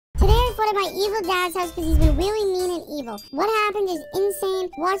flooded my evil dad's house because he's been really mean and evil. What happened is insane.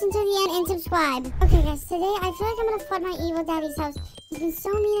 Watch until the end and subscribe. Okay, guys, today I feel like I'm gonna flood my evil daddy's house. He's been so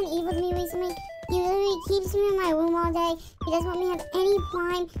mean and evil to me recently. He literally keeps me in my room all day. He doesn't want me to have any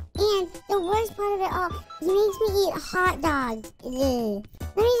prime. And the worst part of it all, he makes me eat hot dogs. Ugh.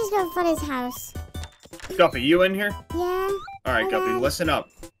 Let me just go flood his house. Guppy, you in here? Yeah? Alright, Guppy, Dad. listen up.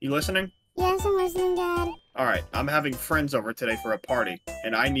 You listening? Yes, I'm listening, Dad. Alright, I'm having friends over today for a party,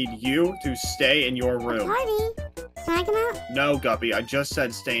 and I need you to stay in your room. Party? Can I come out? No, Guppy, I just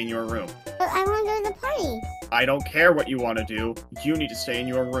said stay in your room. But I want to go to the party. I don't care what you want to do. You need to stay in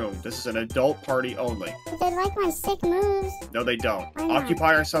your room. This is an adult party only. But they like my sick moves. No, they don't. Why not?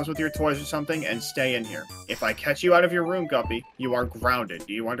 Occupy ourselves with your toys or something and stay in here. If I catch you out of your room, Guppy, you are grounded.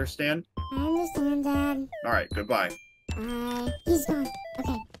 Do you understand? I understand, Dad. Alright, goodbye. He's gone.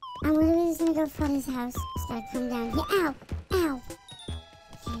 Okay. I'm literally just gonna go flood his house. Just gotta come down here. Ow! Ow!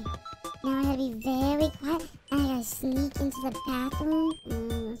 Okay. Now I gotta be very quiet. And I gotta sneak into the bathroom.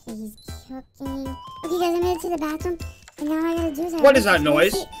 Okay, he's cooking. Okay, guys, I made it to the bathroom. And now I gotta do is What is that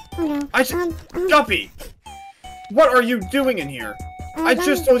noise? Oh no. Guppy! What are you doing in here? I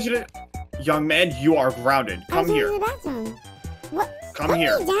just told you to... Young man, you are grounded. Come here. I was in the bathroom. What? Come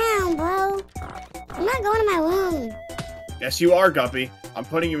here. Put me down, bro. I'm not going to my room. Yes, you are, Guppy. I'm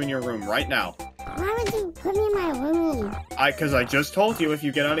putting you in your room right now. Why would you put me in my room? Because I just told you if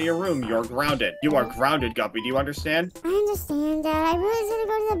you get out of your room, you're grounded. You are grounded, Guppy. Do you understand? I understand, Dad. I really just gotta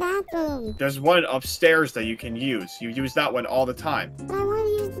go to the bathroom. There's one upstairs that you can use. You use that one all the time. But I want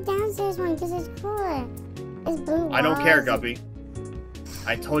to use the downstairs one because it's cooler. It's blue walls. I don't care, Guppy.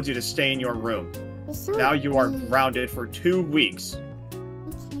 I told you to stay in your room. You're so Now you are mean. grounded for 2 weeks.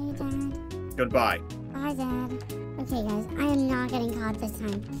 Okay, Dad. Goodbye. Bye, Dad. Okay, guys, I am not getting caught this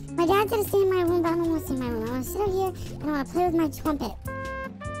time. My dad said to stay in my room, but I don't want to stay in my room. I want to sit out here and I want to play with my trumpet.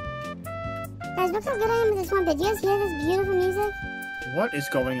 Guys, look how good I am with the trumpet. Do you guys hear this beautiful music? What is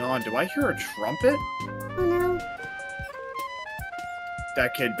going on? Do I hear a trumpet? Oh, no.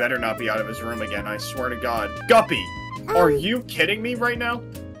 That kid better not be out of his room again, I swear to God. Guppy! Are you kidding me right now?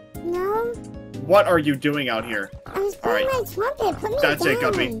 No. What are you doing out here? I was playing my trumpet. Put me That's down. it,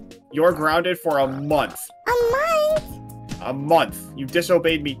 Guppy. You're grounded for a month. A month? A month. You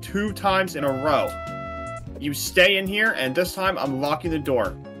disobeyed me 2 times in a row. You stay in here, and this time I'm locking the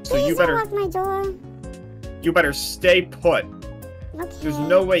door. So Please you better... don't lock my door. You better stay put. Okay. There's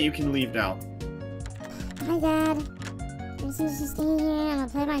no way you can leave now. Hi, Dad. I'm just gonna stay here. I'm gonna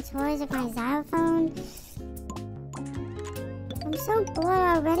play my toys with my xylophone. I'm so bored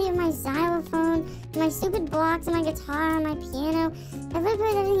already with my xylophone, my stupid blocks, and my guitar, and my piano. I've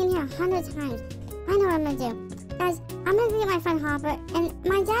replayed everything in here 100 times. I know what I'm gonna do. Guys, I'm gonna get my friend Hopper, and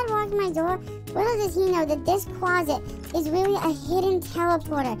my dad walked in my door. Little does he know that this closet is really a hidden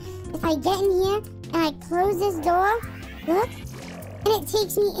teleporter. If I get in here, and I close this door, look, and it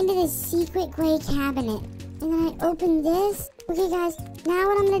takes me into this secret gray cabinet. And then I open this. Okay, guys, now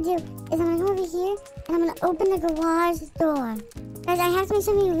what I'm gonna do is I'm gonna go over here, and I'm gonna open the garage door. Guys, I have to make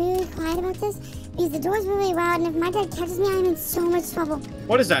sure I'm being really quiet about this, because the door's really loud, and if my dad catches me, I'm in so much trouble.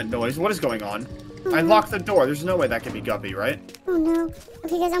 What is that noise? What is going on? Oh, I no. locked the door. There's no way that could be Guppy, right? Oh, no.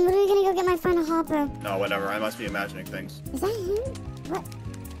 Okay, guys, I'm literally gonna go get my friend Hopper. No, whatever. I must be imagining things. Is that him?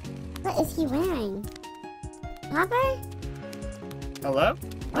 What is he wearing? Hopper? Hello?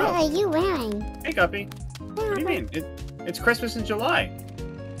 What are you wearing? Hey, Guppy. Hey, What do you mean? It's Christmas in July.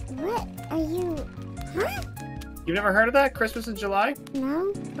 What are you... Huh? You've never heard of that? Christmas in July?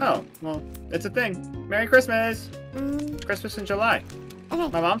 No? Oh, well, it's a thing. Merry Christmas! It's Christmas in July. Okay.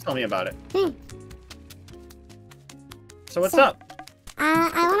 My mom told me about it. So what's So- up?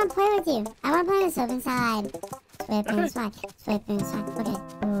 I want to play with you. I want to play on the slip and slide. Slip Okay. and slide. Slip and slide. Okay.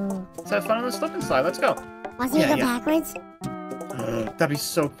 Ooh. Let's have fun on the slip and slide. Let's go. Want to see me Yeah, go yeah. backwards? That'd be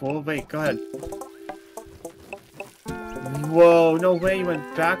so cool. Wait, go ahead. Whoa, no way you went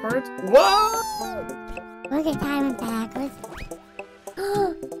backwards? Whoa! Look at that, I went backwards.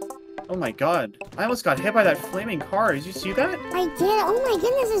 Oh my god. I almost got hit by that flaming car. Did you see that? I did. Oh my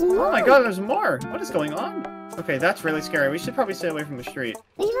goodness, there's more. Oh my god, there's more. What is going on? Okay, that's really scary. We should probably stay away from the street.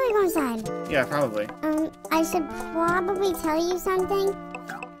 We should probably go inside. Yeah, probably. I should probably tell you something.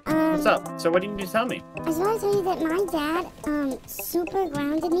 What's up? So what do you need to tell me? I just want to tell you that my dad, super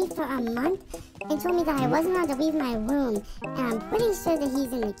grounded me for a month and told me that I wasn't allowed to leave my room. And I'm pretty sure that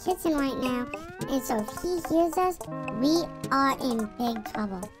he's in the kitchen right now. And so if he hears us, we are in big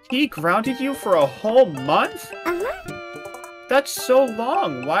trouble. He grounded you for a whole month? Uh-huh. That's so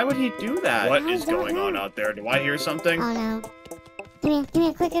long. Why would he do that? What I is don't going know. on out there? Do I hear something? Oh no. Come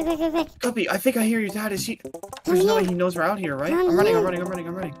here, quick. Guppy, I think I hear your dad. Is he? Come There's no way here. he knows we're out here, right? Come I'm running. here.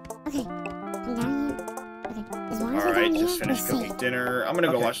 Okay. Come down here. Okay, as long as All we're right, down here, just we're finished cooking safe. dinner. I'm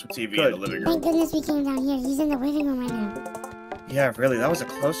gonna go watch some TV in the living room. Thank goodness we came down here. He's in the living room right now. Yeah, really, that was a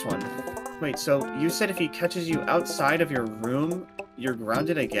close one. Wait, so you said if he catches you outside of your room, you're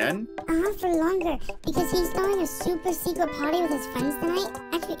grounded again? For longer, because he's throwing a super secret party with his friends tonight,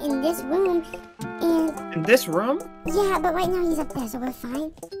 actually in this room, and... In this room? Yeah, but right now he's up there, so we're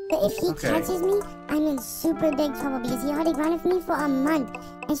fine. But if he catches me, I'm in super big trouble, because he already grounded me for a month,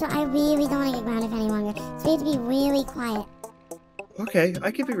 and so I really don't want to get grounded for any longer, so we have to be really quiet. Okay,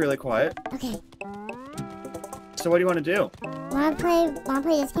 I can be really quiet. Okay. So what do you want to do? Wanna play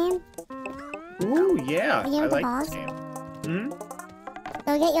this game? Ooh, yeah, I with the like balls? this game. Hmm?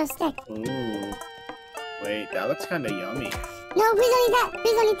 Go get your stick. Ooh. Wait, that looks kind of yummy. No, please don't eat that!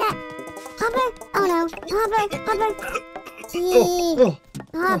 Please don't eat that! Hopper! Oh no! Hopper! Gee!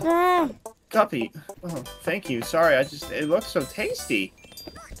 Hopper! Guppy. Oh, thank you. Sorry, it looks so tasty.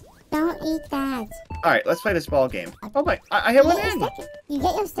 Don't eat that. Alright, let's play this ball game. Oh my, I hit one in! You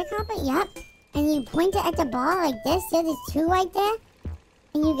get your stick, Hopper? Yep. And you point it at the ball like this. See, there's two right there?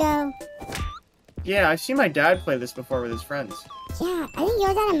 And you go... Yeah, I've seen my dad play this before with his friends. Yeah, I think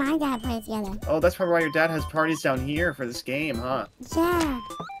your dad and my dad play it together. Oh, that's probably why your dad has parties down here for this game, huh? Yeah.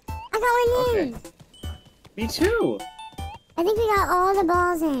 I got one in! Me too! I think we got all the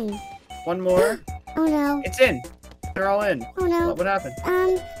balls in. One more. Oh no. It's in! They're all in. Oh no. What happened?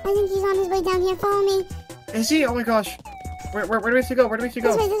 I think he's on his way down here. Follow me. Is he? Oh my gosh. Where do we have to go? Where do we have to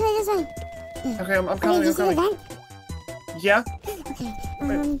go? This way. Okay, I'm coming, I'm coming. Yeah? Okay,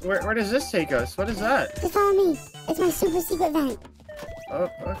 Wait, where does this take us? What is that? Just follow me. It's my super secret vent. Oh,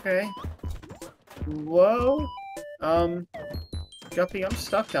 okay. Whoa. Guppy, I'm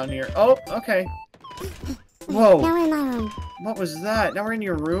stuck down here. Oh, okay. Whoa. Now we're in my room. What was that? Now we're in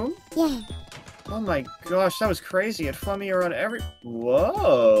your room? Yeah. Oh my gosh, that was crazy. It flung me around every...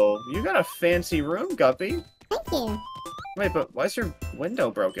 Whoa. You got a fancy room, Guppy. Thank you. Wait, but why is your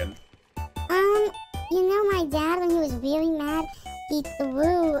window broken? You know my dad, when he was really mad, he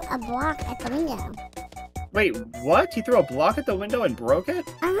threw a block at the window. Wait, what? He threw a block at the window and broke it?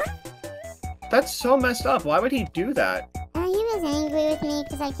 Uh-huh. That's so messed up. Why would he do that? He was angry with me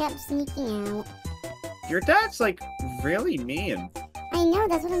because I kept sneaking out. Your dad's, like, really mean. I know,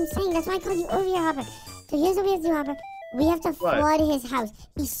 that's what I'm saying. That's why I called you over here, Hopper. So here's what we have to do, Hopper. We have to flood his house.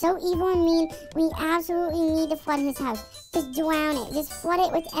 He's so evil and mean, we absolutely need to flood his house. Just drown it. Just flood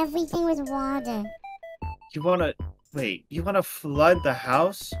it with everything with water. You wanna... Wait, you wanna flood the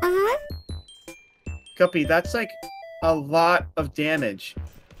house? Uh-huh. Guppy, that's, like, a lot of damage.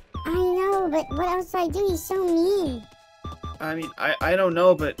 I know, but what else do I do? He's so mean. I mean, I don't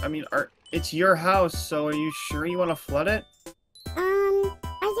know, but, I mean, it's your house, so are you sure you wanna flood it?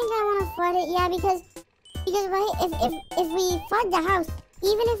 I think I wanna flood it, yeah, because right, if we flood the house,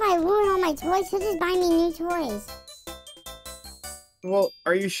 even if I ruin all my toys, he'll just buy me new toys. Well,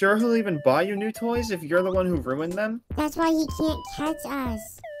 are you sure he'll even buy you new toys if you're the one who ruined them? That's why he can't catch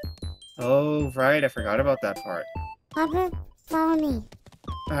us. Oh, right, I forgot about that part. Papa, follow me.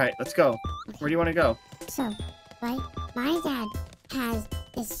 Alright, let's go. Where do you want to go? So, right, my dad has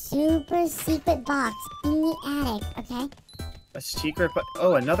this super secret box in the attic, okay? A secret, but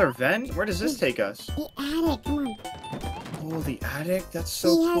oh, another vent? Where does this take us? The attic, come on. Oh, the attic? That's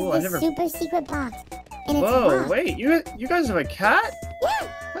so cool. He has this super secret box, and it's Whoa, locked. wait, you guys have a cat? Yeah.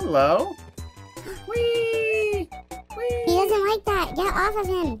 Hello. Whee! Whee! He doesn't like that. Get off of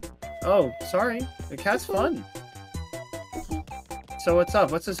him. Oh, sorry. The cat's fun. Okay. So what's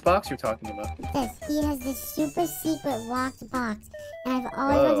up? What's this box you're talking about? This. He has this super secret locked box, and I've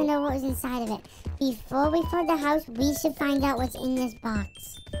always wanted to know what was inside of it. Before we flood the house, we should find out what's in this box.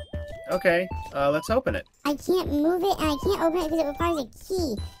 Okay, let's open it. I can't move it, and I can't open it because it requires a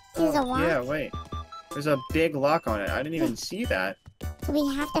key. There's a lock. Yeah, wait. There's a big lock on it. I didn't even see that. So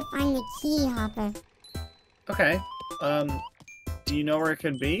we have to find the key, Hopper. Okay. Do you know where it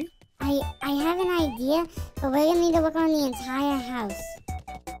could be? I have an idea, but we're gonna need to look around the entire house.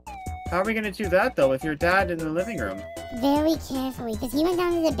 How are we gonna do that, though, with your dad in the living room? Very carefully, because he went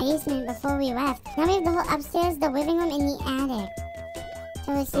down to the basement before we left. Now we have the whole upstairs, the living room, and the attic.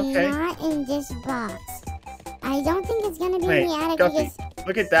 So it's not in this box. I don't think it's gonna be in the attic Guppy,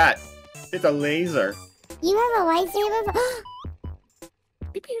 look at that. It's a laser. You have a lightsaber?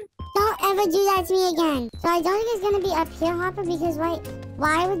 Don't ever do that to me again. So I don't think it's gonna be up here, Hopper, because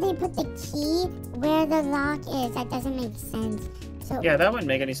why would they put the key where the lock is? That doesn't make sense. So yeah, that wouldn't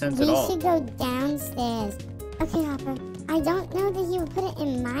make any sense at all. We should go downstairs. Okay, Hopper. I don't know that he would put it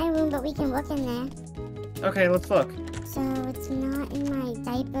in my room, but we can look in there. Okay, let's look. So it's not in my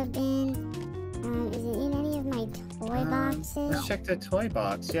diaper bin. Is it in any of my toy boxes? Let's check the toy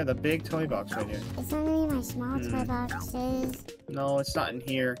box. Yeah, the big toy box right here. It's not in any of my small toy boxes. No, it's not in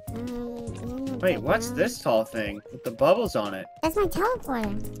here. In the Wait, big what's one. this tall thing with the bubbles on it? That's my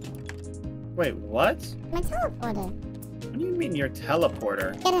teleporter. Wait, what? My teleporter. What do you mean your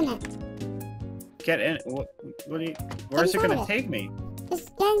teleporter? Get in it. Get in. Where's it gonna take me?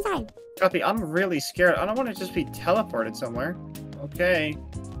 Just get inside. Guppy, I'm really scared. I don't want to just be teleported somewhere. Okay.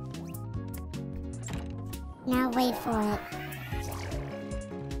 Now wait for it.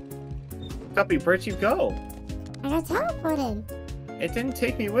 Guppy, where'd you go? I got teleported. It didn't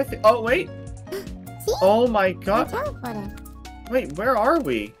take me with it. Oh, wait. See? Oh my I god. teleported. Wait, where are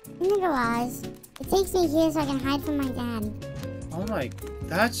we? In the garage. It takes me here so I can hide from my dad. Oh my,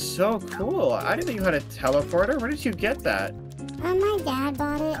 that's so cool. I didn't know you had a teleporter. Where did you get that? My dad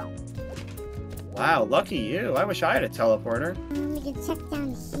bought it. Wow, lucky you. I wish I had a teleporter. We can check down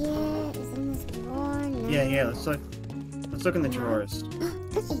here. Is it in this drawer? No. Yeah, let's look. Let's look in the drawers.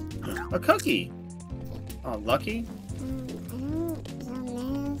 Cookie. A cookie. Oh, lucky? I don't. Is it on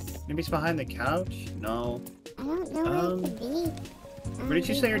this? Maybe it's behind the couch? No. I don't know where it could be. Where did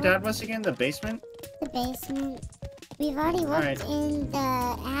you say your dad was again? The basement? The basement. We've already looked Alright. in the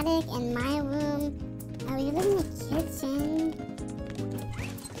attic and my room. We looked in the kitchen.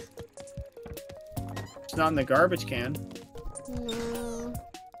 It's not in the garbage can. No.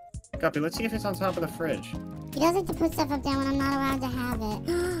 Guppy, let's see if it's on top of the fridge. He does like to put stuff up there when I'm not allowed to have it.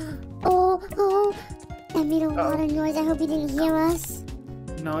 Oh! That made a water noise. I hope he didn't hear us.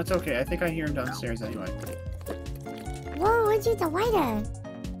 No, it's okay. I think I hear him downstairs anyway. Whoa, where'd you get the lighter?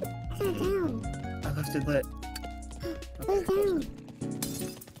 Put it down. I left it lit. Put it down.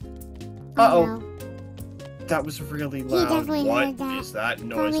 Uh-oh. No. That was really loud. definitely What heard that. is that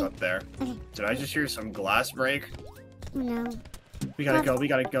noise Tommy. up there? Okay. Did I just hear some glass break? Oh no. We gotta go, we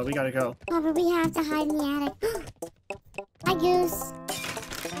gotta go, we gotta go. Papa, we have to hide in the attic. Hi, Goose.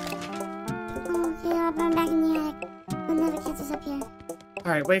 Oh, okay, I'm back in the attic. I'll never catch us up here.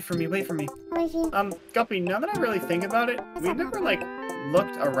 Alright, wait for me, wait for me. I'll wait for you. Guppy, now that I really think about it, we've never, like,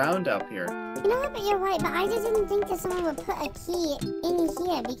 looked around up here. You know what, but you're right, but I just didn't think that someone would put a key in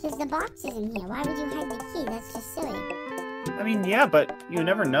here because the box is in here. Why would you hide the key? That's just silly. I mean, yeah, but you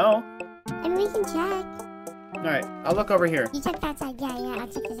never know. I mean, we can check. Alright, I'll look over here. You check that side. Yeah, I'll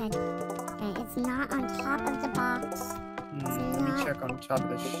check this side. Okay, it's not on top of the box. Let me check on top of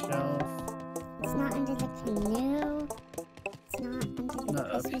the shelf. It's not under the canoe. It's not under the Not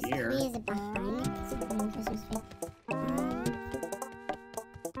up Christmas here. tree. Is it behind it? It's behind the Christmas tree.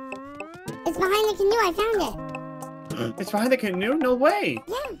 It's behind the canoe. I found it. It's behind the canoe? No way!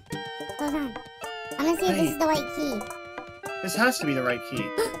 Yeah. Hold on. I'm gonna see if this is the right key. This has to be the right key.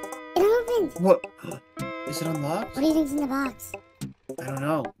 It opened. What? Is it unlocked? What do you think's in the box? I don't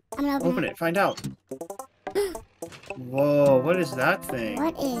know. I'm gonna Open it, find out. Whoa, what is that thing?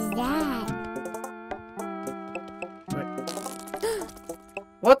 What is that?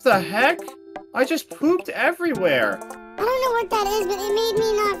 What the heck? I just pooped everywhere. I don't know what that is, but it made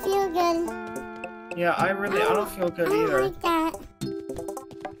me not feel good. Yeah, I don't feel good I don't either. like that.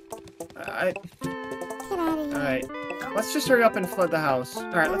 Get out of here. Alright. Let's just hurry up and flood the house.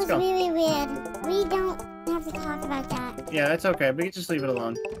 Alright, That let's was go. really weird. We don't have to talk about that. Yeah, it's okay. We can just leave it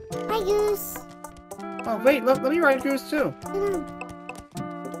alone. Hi, Goose. Oh, wait, let me ride Goose too. Hold on.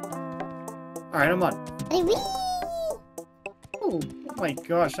 Alright, I'm on. Ready, whee! Oh my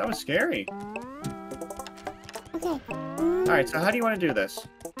gosh, that was scary. Okay. Alright, so how do you want to do this?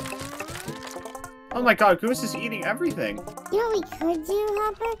 Oh my god, Goose is eating everything. You know what we could do,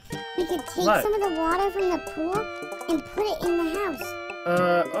 Hopper? We could take What? some of the water from the pool and put it in the house.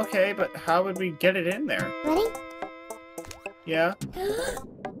 Okay, but how would we get it in there? Ready? Yeah?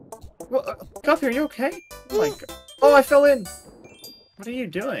 Well, Guppy, are you okay? Oh my god. Oh, I fell in! What are you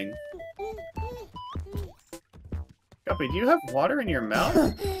doing? Guppy, do you have water in your mouth?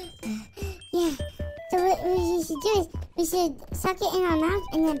 Yeah. So what we should do is we should suck it in our mouth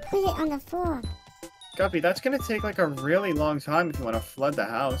and then put it on the floor. Guppy, that's gonna take like a really long time if you want to flood the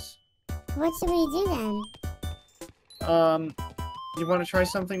house. What should we do then? You want to try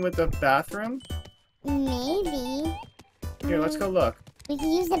something with the bathroom? Maybe. Here, let's go look. We could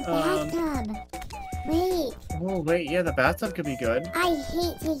use the bathtub. Wait. Oh, wait, yeah, the bathtub could be good. I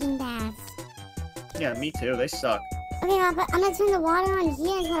hate taking baths. Yeah, me too, they suck. Okay, Papa, I'm gonna turn the water on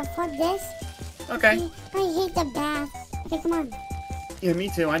here and try to plug this. Okay. I hate the bath. Okay, come on. Yeah, me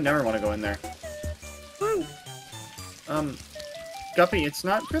too, I never want to go in there. Come on. Guppy, it's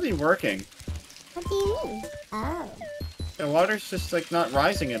not really working. What do you mean? Oh. The water's just, like, not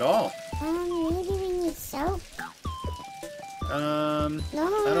rising at all. Maybe we need soap. Normally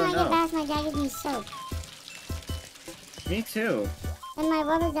I when don't I get know. bath, my dad gives me soap. Me too. And my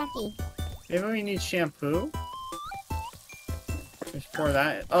rubber ducky. Maybe we need shampoo? Just pour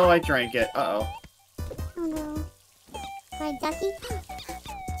that. Oh, I drank it. Uh-oh. Oh no. My ducky?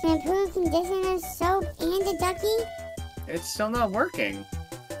 Shampoo, conditioner, soap, and a ducky? It's still not working.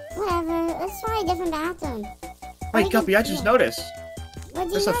 Whatever. Let's try a different bathroom. Wait, Guppy, I just noticed. What'd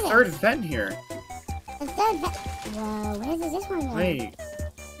you There's notice? a third vent here. A third vent? Whoa, where does this one go?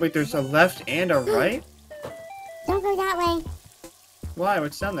 Wait, there's a left and a right? Don't go that way. Why?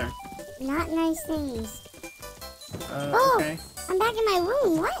 What's down there? Not nice things. Oh, okay. I'm back in my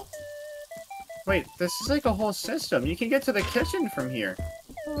room. What? Wait, this is like a whole system. You can get to the kitchen from here.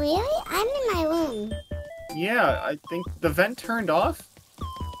 Really? I'm in my room. Yeah, I think the vent turned off,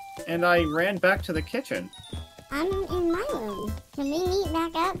 and I ran back to the kitchen. I'm in my room. Can we meet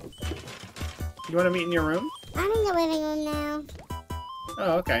back up? You want to meet in your room? I'm in the living room now.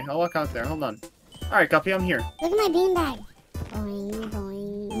 Oh, okay. I'll walk out there. Hold on. Alright, Guppy, I'm here. Look at my beanbag. Boing,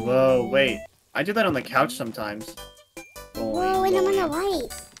 boing. Whoa, wait. I do that on the couch sometimes. Boing, Whoa, and I'm on the boing, right.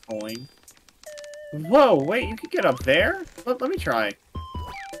 boing. Whoa, wait, you could get up there? Let me try.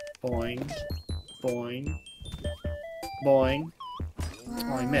 Boing, boing, boing.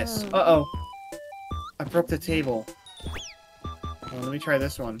 Oh, I missed. Uh-oh. I broke the table. Oh, let me try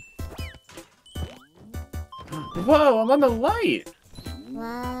this one. Whoa, I'm on the light!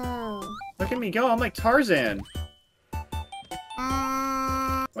 Whoa. Look at me go, I'm like Tarzan.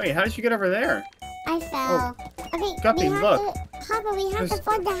 Wait, how did you get over there? I fell. Okay, Guppy, we have look. to... Papa, we have to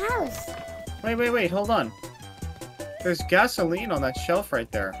flood the house. Wait, hold on. There's gasoline on that shelf right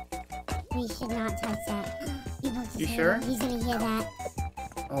there. We should not touch that. You sure? He's gonna hear that.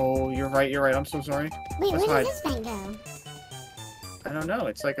 Oh, you're right, I'm so sorry. Wait, Let's where hide. does this vent go? I don't know,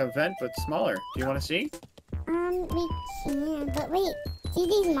 it's like a vent, but smaller. Do you want to see? We can, but wait. See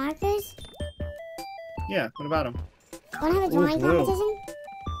these markers? Yeah, what about them? Wanna have a drawing blue. competition?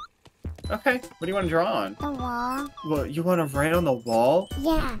 Okay, what do you want to draw on? The wall. Well, you want to write on the wall?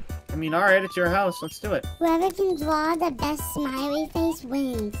 Yeah. I mean, alright, it's your house, let's do it. Whoever can draw the best smiley face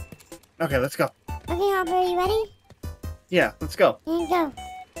wins. Okay, let's go. Okay, Hopper, are you ready? Yeah, let's go. And go.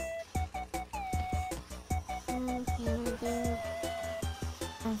 I'm gonna do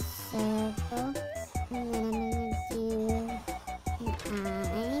a circle. And then I'm gonna do an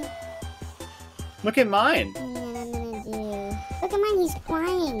eye. Look at mine. And then I'm gonna do... Look at mine, he's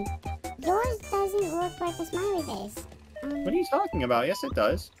crying. Yours doesn't look like a smiley face. What are you talking about? Yes, it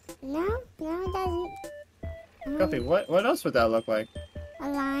does. No, it doesn't. Guppy, what else would that look like? A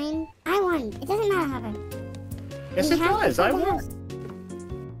line. I won. It doesn't matter, Hopper. Yes, We it have to does. I flood the won. house.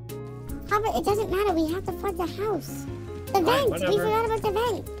 Hopper, it doesn't matter. We have to flood the house. The Fine, vent. whatever. We forgot about the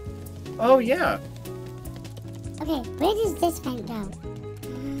vent. Oh, yeah. Okay, where does this vent go?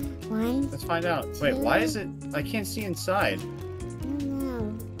 One. Let's find out. Wait, why is it... I can't see inside. I don't know.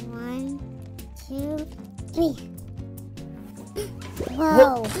 1, 2, 3.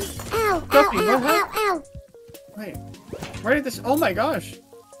 Whoa. Ow, Guppy, ow, what ow, ow. Wait, where did this... Oh, my gosh.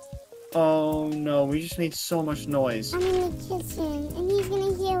 Oh, no. We just made so much noise. I'm in the kitchen, and he's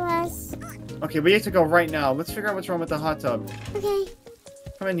gonna hear us. Okay, we have to go right now. Let's figure out what's wrong with the hot tub. Okay.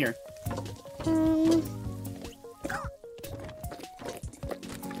 Come in here.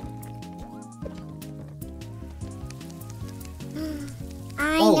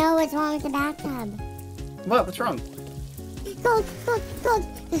 I Oh. know what's wrong with the bathtub. What? What's wrong? Gold, gold, gold.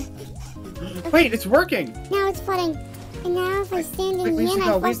 Wait, it's working! Now it's flooding. And now if I stand in Wait, we here and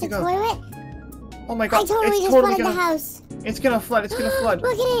have to I go, we flush have the to go. toilet, Oh my I god, totally it's just totally flooded gonna... the house. It's gonna flood, it's gonna flood.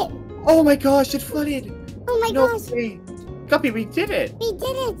 Look at it. Oh my gosh, it flooded! Oh my No gosh. way. Guppy, we did it! We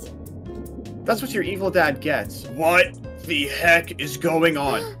did it. That's what your evil dad gets. What the heck is going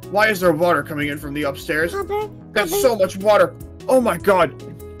on? Why is there water coming in from the upstairs? Hopper, There's Hopper, so much water! Oh my god!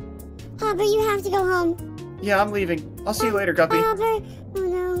 Hopper, you have to go home. Yeah, I'm leaving. I'll see you later, Guppy. Bye, Hopper. Oh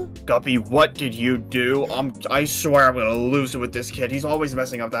no. Guppy, what did you do? I swear I'm gonna lose it with this kid. He's always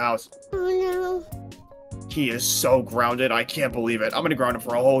messing up the house. Oh no. He is so grounded. I can't believe it. I'm gonna ground him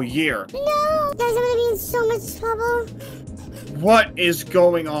for a whole year. No. Guys, I'm gonna be in so much trouble. What is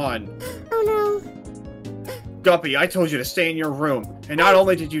going on? Oh no. Guppy, I told you to stay in your room. And not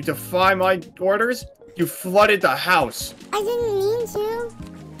only did you defy my orders, you flooded the house. I didn't mean to.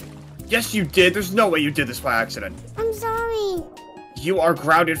 Yes, you did. There's no way you did this by accident. I'm sorry. You are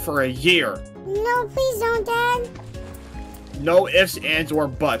grounded for a year. No, please don't, Dad. No ifs, ands, or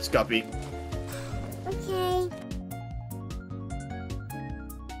buts, Guppy. Okay.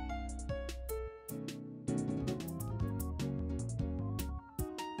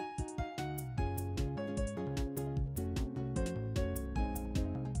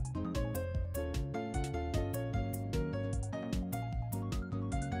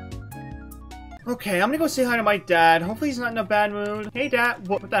 Okay, I'm gonna go say hi to my dad. Hopefully he's not in a bad mood. Hey, Dad.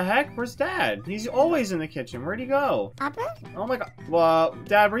 What the heck? Where's Dad? He's always in the kitchen. Where'd he go? Hopper? Oh my god. Well,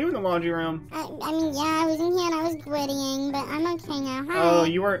 Dad, were you in the laundry room? I mean, yeah, I was in here and I was grittying, but I'm okay now. Hi. Oh,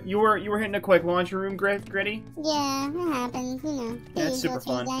 you were hitting a quick laundry room gritty? Yeah, it happens, you know. The Yeah, it's super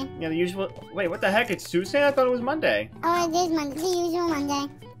usual fun. Tuesday. Yeah, the usual. Wait, what the heck? It's Tuesday? I thought it was Monday. Oh, it is Monday. The usual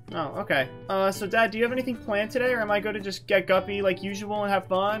Monday. Oh, okay. So Dad, do you have anything planned today, or am I going to just get guppy like usual and have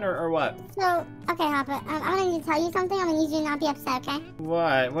fun, or what? So, okay, Hopper, I'm gonna need to tell you something. I'm gonna need you to not be upset, okay?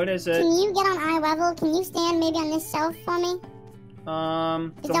 What? What is it? Can you get on eye level? Can you stand maybe on this shelf for me?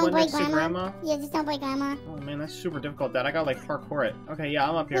 The Just don't one break next to Grandma? Yeah, just don't break Grandma. Oh man, that's super difficult, Dad. I gotta like parkour it. Okay, yeah,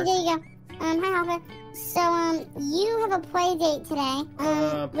 I'm up here. There you go. Hi, Hopper. So, you have a play date today.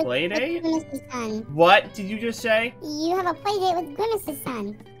 Play with date? Grimace's son. What did you just say? You have a play date with Grimace's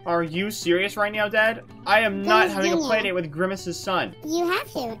son. Are you serious right now, Dad? I am not Grimace having a Jr. play date with Grimace's son. You have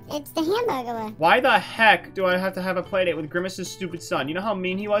to. It's the hamburger. Why the heck do I have to have a play date with Grimace's stupid son? You know how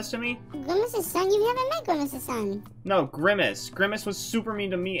mean he was to me? Grimace's son? You haven't met Grimace's son. No, Grimace. Grimace was super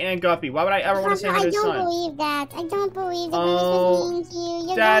mean to me and Guppy. Why would I ever want to say hi to his I son? don't believe that. I don't believe that Oh, Grimace was mean to you.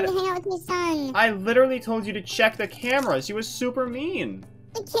 You're Dad, going to hang out with his son. I literally told you to check the cameras. He was super mean.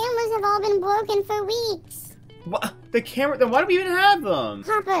 The cameras have all been broken for weeks. What? The camera? Then why do we even have them?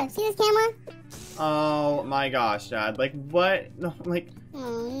 Hopper, see this camera? Oh my gosh, Dad. Like, what? No, like,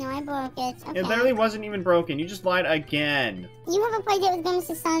 Oh, no, I broke it. Okay. it literally wasn't even broken. You just lied again. You have a play date with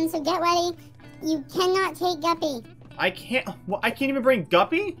Grimace's son, so get ready. You cannot take Guppy. I can't. What, I can't even bring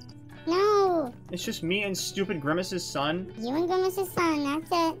Guppy? No. It's just me and stupid Grimace's son? You and Grimace's son,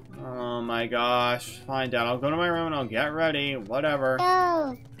 that's it. Oh my gosh. Fine, Dad. I'll go to my room and I'll get ready. Whatever.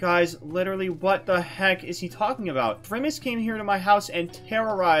 Go. Guys, literally, what the heck is he talking about? Grimace came here to my house and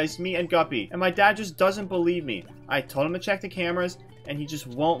terrorized me and Guppy, and my dad just doesn't believe me. I told him to check the cameras, and he just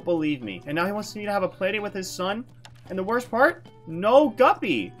won't believe me. And now he wants me to have a playdate with his son? And the worst part? No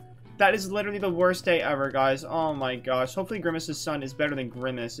Guppy! That is literally the worst day ever, guys. Oh my gosh. Hopefully Grimace's son is better than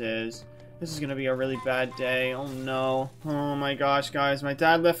Grimace is. This is gonna be a really bad day. Oh no. Oh my gosh, guys. My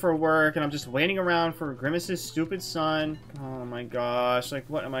dad left for work, and I'm just waiting around for Grimace's stupid son. Oh my gosh. Like,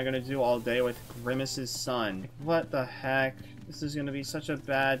 what am I gonna do all day with Grimace's son? What the heck? This is gonna be such a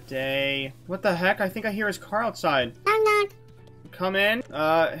bad day. What the heck? I think I hear his car outside. Knock, knock. Come in.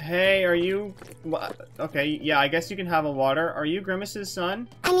 Hey, are you... Okay, yeah, I guess you can have a water. Are you Grimace's son?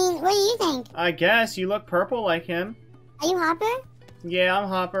 I mean, what do you think? I guess. You look purple like him. Are you Hopper? Yeah, I'm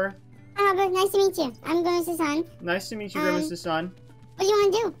Hopper. Hi, Hopper. Nice to meet you. I'm Grimace's son. Nice to meet you, Grimace's son. What do you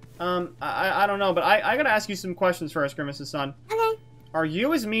want to do? I don't know, but I gotta ask you some questions first, Grimace's son. Okay. Are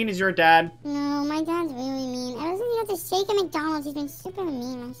you as mean as your dad? No, my dad's really mean. Ever since he got to shake at McDonald's, he's been super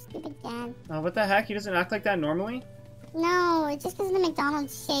mean. My stupid dad. What the heck? He doesn't act like that normally? No, it's just because of the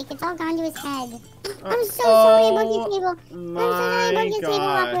McDonald's shake. It's all gone to his head. I'm so sorry about your table. I'm so sorry about your table,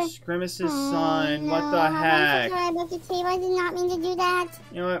 Hopper. Grimace's son. No, What the Hopper, heck? I'm so sorry about your table. I did not mean to do that.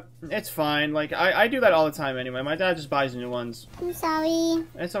 You know what? It's fine. Like, I do that all the time anyway. My dad just buys new ones. I'm sorry.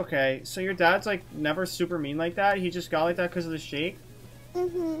 It's okay. So your dad's, like, never super mean like that? He just got like that because of the shake?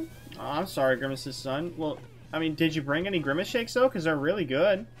 Mm-hmm. Oh, I'm sorry, Grimace's son. Well, I mean, did you bring any Grimace shakes, though? Because they're really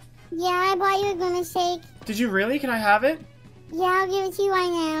good. Yeah, I bought you a Grimace shake. Did you really? Can I have it? Yeah, I'll give it to you right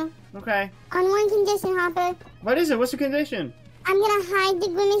now. Okay. On one condition, Hopper. What is it? What's the condition? I'm gonna hide the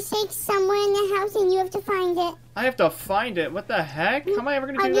Grimace shake somewhere in the house, and you have to find it. I have to find it. What the heck? How am I ever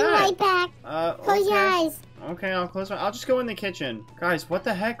gonna I'll do be that? right back. Close your eyes. Okay, I'll close my... I'll just go in the kitchen. Guys, what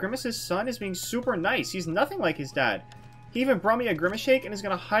the heck? Grimace's son is being super nice. He's nothing like his dad. He even brought me a Grimace shake and is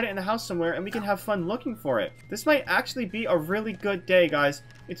gonna hide it in the house somewhere, and we can have fun looking for it. This might actually be a really good day, guys.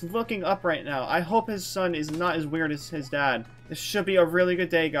 It's looking up right now. I hope his son is not as weird as his dad. This should be a really good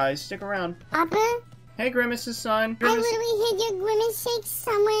day, guys. Stick around. Hopper? Hey, Grimace's son. I literally hid your Grimace shake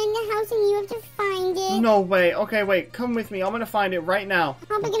somewhere in the house, and you have to find it. No way. Okay, wait. Come with me. I'm gonna find it right now.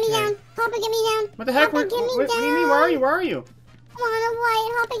 Hopper, get me down. Hopper, get me down. What the heck? Hopper, get me what do you mean? down. Where are you? Where are you? Come on,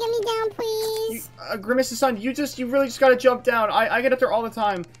 White. Hopper, get me down, please. Grimace's son, you really just gotta jump down. I get up there all the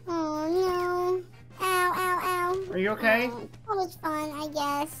time. Oh, no. Ow, ow, ow. Are you okay? Oh, that was fun, I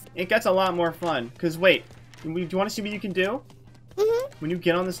guess. It gets a lot more fun. Cause wait, do you want to see what you can do? When you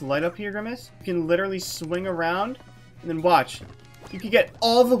get on this light up here, Grimace, you can literally swing around, and then watch. You can get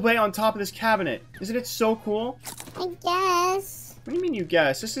all the way on top of this cabinet. Isn't it so cool? I guess. What do you mean you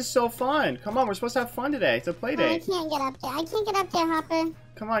guess? This is so fun. Come on, we're supposed to have fun today. It's a play I date. can't get up there. I can't get up there, Hopper.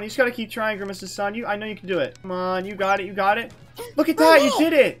 Come on, you just gotta keep trying, Grimace's son. I know you can do it. Come on, you got it, you got it. Look at that, you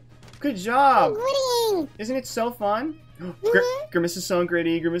did it! Good job! I'm grittying. thing. Isn't it so fun? Grimace is so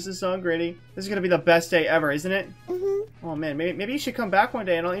gritty. Grimace is so gritty. This is gonna be the best day ever, isn't it? Oh man, maybe you should come back one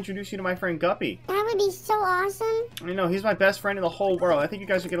day and I'll introduce you to my friend Guppy. That would be so awesome. I know, he's my best friend in the whole world. I think you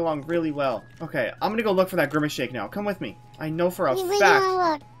guys would get along really well. Okay, I'm gonna go look for that Grimace shake now. Come with me. I know for a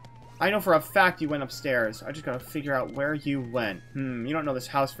fact. I know for a fact you went upstairs. I just gotta figure out where you went. You don't know this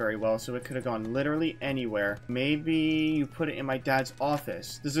house very well, so it could have gone literally anywhere. Maybe you put it in my dad's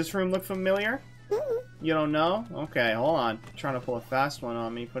office. Does this room look familiar? You don't know? Okay, hold on. I'm trying to pull a fast one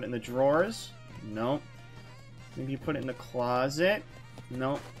on me. Put it in the drawers? Nope. Maybe you put it in the closet?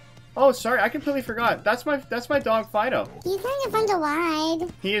 Nope. Oh, sorry, I completely forgot. That's my dog Fido. He's kind of fun to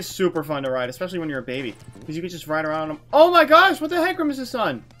ride. He is super fun to ride, especially when you're a baby. Because you can just ride around on him. Oh my gosh, what the heck, Grimace's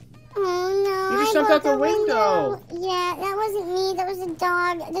son? Oh no, you just jumped out the window. Yeah, that wasn't me, that was the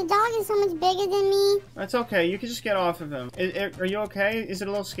dog. The dog is so much bigger than me. That's okay, you can just get off of him. Are you okay? Is it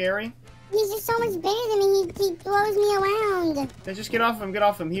a little scary? He's just so much bigger than me, he throws me around. Then just get off of him, get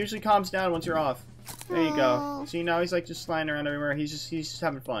off of him. He usually calms down once you're off. There you go. See, now he's like just sliding around everywhere. He's just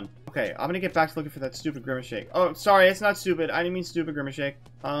having fun. Okay, I'm gonna get back to looking for that stupid Grimace shake. Oh, sorry, it's not stupid. I didn't mean stupid Grimace shake.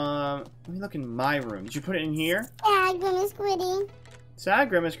 Let me look in my room. Did you put it in here? Yeah, Grimace Gritty. Sad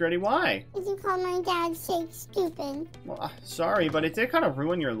Grimace Gritty, why? Because you called my dad's shake stupid. Well, sorry, but it did kind of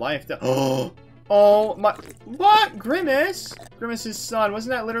ruin your life. Oh my... What? Grimace? Grimace's son.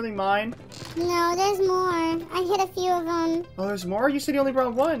 Wasn't that literally mine? No, there's more. I hit a few of them. Oh, there's more? You said you only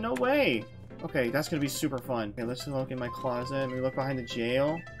brought one. No way. Okay, that's gonna be super fun. Okay, let's look in my closet. Maybe look behind the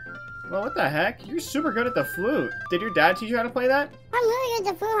jail. Well, what the heck? You're super good at the flute. Did your dad teach you how to play that? I'm really good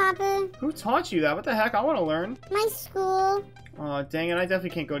at the flute, Hopper. Who taught you that? What the heck? I want to learn. My school. Oh, dang it. I definitely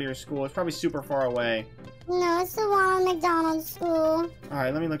can't go to your school. It's probably super far away. No, it's the Ronald McDonald School.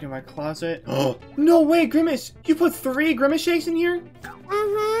 Alright, let me look in my closet. Oh, no way, Grimace! You put 3 Grimace shakes in here?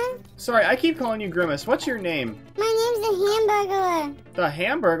 Uh-huh. Sorry, I keep calling you Grimace. What's your name? My name's the Hamburglar. The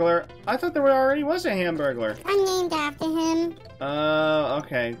Hamburglar? I thought there already was a Hamburglar. I'm named after him.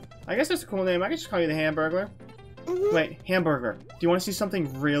 Okay. I guess that's a cool name. I can just call you the Hamburglar. Wait, Hamburglar. Do you want to see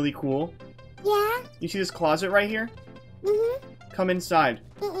something really cool? Yeah? You see this closet right here? Come inside.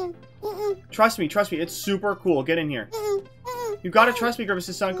 Mm-mm. Trust me, it's super cool. Get in here. You gotta trust me,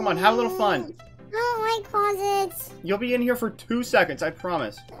 Grimace's son. Come on, have a little fun. I don't like closets. You'll be in here for 2 seconds, I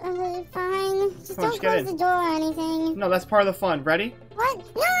promise. Fine. Just Come on, don't close the door or anything. No, that's part of the fun. Ready? What?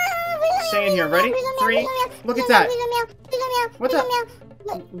 No! Stay in here. Ready? 3. Look at that. What the?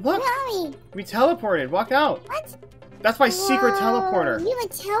 Look. We teleported. Walk out. What? That's my secret teleporter. You have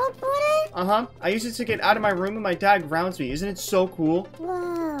a teleporter? Uh-huh. I use it to get out of my room when my dad grounds me. Isn't it so cool?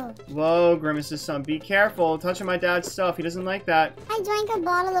 Whoa. Whoa, Grimace's son. Be careful. Touching my dad's stuff. He doesn't like that. I drank a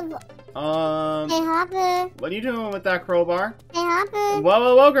bottle of... Hey, Hopper. What are you doing with that crowbar? Hey, Hopper.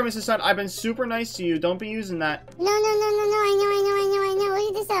 Whoa, Grimace's son. I've been super nice to you. Don't be using that. No. I know. Look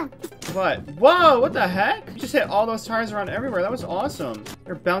at this though. What? Whoa, what the heck? You just hit all those tires around everywhere. That was awesome.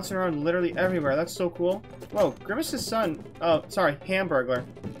 You're bouncing around literally everywhere. That's so cool. Whoa, Grimace's son. Oh, sorry, Hamburglar.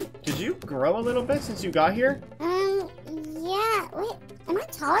 Did you grow a little bit since you got here? Yeah. Wait, am I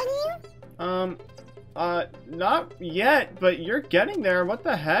taller than you? Not yet, but you're getting there. What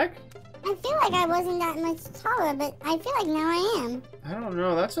the heck? I feel like I wasn't that much taller, but I feel like now I am. I don't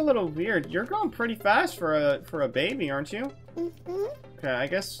know. That's a little weird. You're growing pretty fast for a baby, aren't you? Okay, I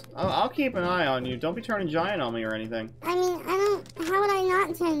guess I'll keep an eye on you. Don't be turning giant on me or anything. I mean, how would I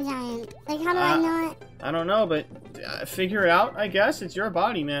not turn giant? Like, how do I not? I don't know, but figure it out, I guess. It's your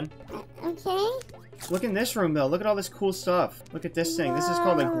body, man. Okay. Look in this room, though. Look at all this cool stuff. Look at this thing. This is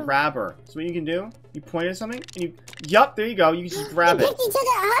called a grabber. So what you can do, you point at something, and you... Yup, there you go. You can just grab it. Pick each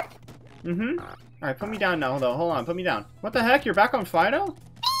other up? Alright, put me down now, though. Hold on, put me down. What the heck? You're back on Fido?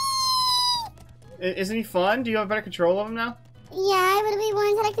 Isn't he fun? Do you have better control of him now? Yeah, but we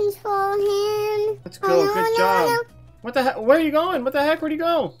learned how to control him. Let's go. Good job. What the heck? Where are you going? What the heck? Where'd you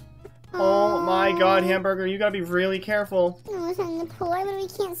go? Oh my god, Hamburger, you gotta be really careful. No, it's in the pool, but we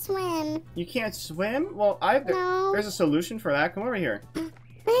can't swim. You can't swim? Well, No. There's a solution for that. Come over here. What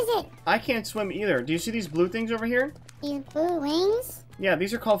is it? I can't swim either. Do you see these blue things over here? These blue wings? Yeah,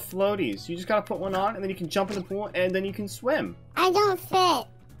 these are called floaties. You just gotta put one on, and then you can jump in the pool, and then you can swim. I don't fit.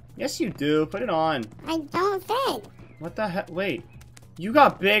 Yes, you do. Put it on. I don't fit. What the heck? Wait. You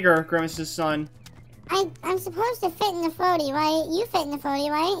got bigger, Grimace's son. I'm supposed to fit in the floaty, right? You fit in the floaty,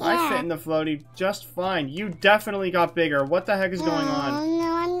 right? Yeah. I fit in the floaty just fine. You definitely got bigger. What the heck is going on? Oh,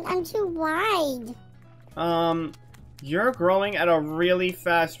 no, I'm too wide. You're growing at a really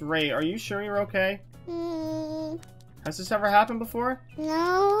fast rate. Are you sure you're okay? Has this ever happened before?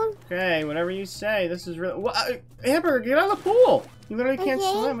 No. Okay, whatever you say. This is really... Hamburger, get out of the pool! You literally can't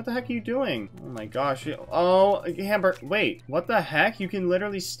swim. What the heck are you doing? Oh my gosh. Oh, Hamburger. Wait, what the heck? You can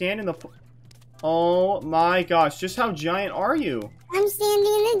literally stand in the pool. Oh my gosh. Just how giant are you? I'm standing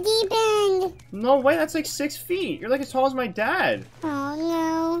in the deep end. No way, that's like 6 feet. You're like as tall as my dad. Oh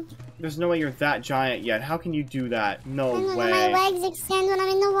no. There's no way you're that giant yet. How can you do that? No way. My legs extend when I'm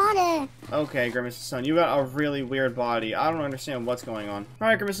in the water. Okay, Grimace's son, you got a really weird body. I don't understand what's going on.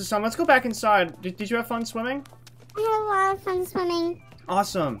 Alright, Grimace's son, let's go back inside. Did you have fun swimming? I had a lot of fun swimming.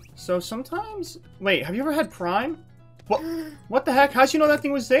 Awesome. So sometimes... Wait, have you ever had Prime? What the heck? How'd you know that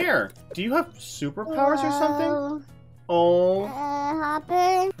thing was there? Do you have superpowers or something? Oh.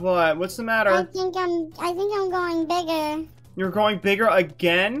 Hopper. What? What's the matter? I think I'm going bigger. You're growing bigger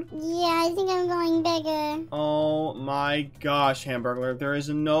again? Yeah, I think I'm going bigger. Oh my gosh, Hamburglar. There is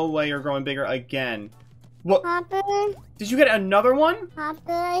no way you're growing bigger again. What? Hopper. Did you get another one?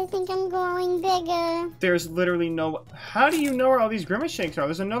 Hopper, I think I'm growing bigger. There's literally no... How do you know where all these Grimace Shakes are?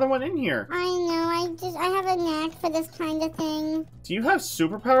 There's another one in here. I know, I have a knack for this kind of thing. Do you have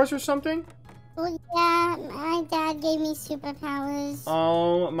superpowers or something? Well, yeah, my dad gave me superpowers.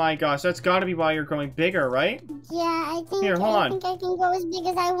 Oh my gosh, that's gotta be why you're growing bigger, right? Yeah, I think Here, hold on. I think I can go as big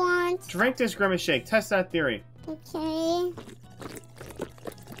as I want. Drink this Grimace Shake. Test that theory. Okay.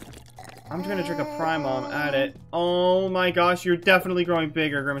 I'm just gonna drink a Prime while I'm at it. Oh my gosh, you're definitely growing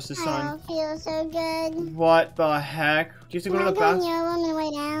bigger, Grimace's I son. don't feel so good. What the heck? Do you have to go to the Can I bathroom? go in your room and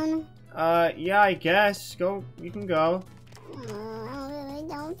lay down? Yeah, I guess. Go. You can go. I really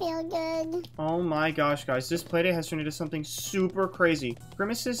don't feel good. Oh my gosh, guys. This playdate has turned into something super crazy.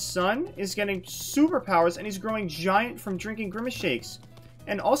 Grimace's son is getting superpowers and he's growing giant from drinking Grimace Shakes.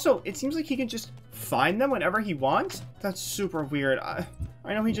 And also, it seems like he can just find them whenever he wants. That's super weird.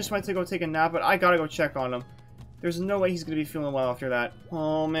 I know he just went to go take a nap, but I gotta go check on him. There's no way he's gonna be feeling well after that.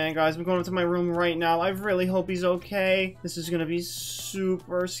 Oh man, guys, I'm going into my room right now. I really hope he's okay. This is gonna be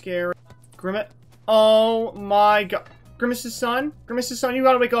super scary. Grimace. Oh my god. Grimace's son? Grimace's son, you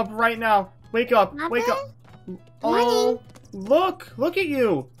gotta wake up right now. Wake up. Papa? Wake up. Morning. Oh, look. Look at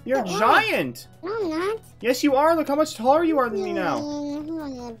you. You're giant. No, I'm not. Yes, you are. Look how much taller you are than me now. I'm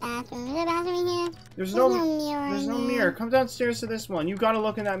going to the bathroom. Is there a bathroom in here? There's no no mirror. There's no in there. mirror. Come downstairs to this one. You gotta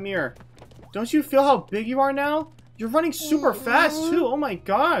look in that mirror. Don't you feel how big you are now? You're running super fast, too. Oh my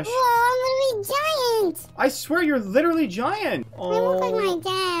gosh. Whoa, I'm literally giant. I swear you're literally giant. I look like my Oh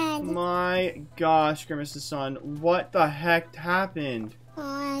dad. my gosh, Grimace's son. What the heck happened? Oh,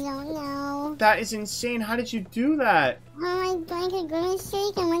 I don't know. That is insane. How did you do that? I drank a Grimace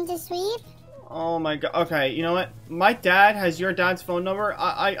Shake and went to sleep. Oh my god. Okay, you know what? My dad has your dad's phone number.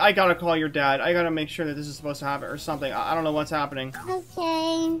 I gotta call your dad. I gotta make sure that this is supposed to happen or something. I don't know what's happening.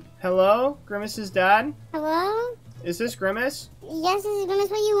 Okay. Hello? Grimace's dad? Hello? Is this Grimace? Yes, this is Grimace.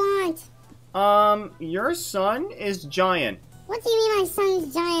 What do you want? Your son is giant. What do you mean my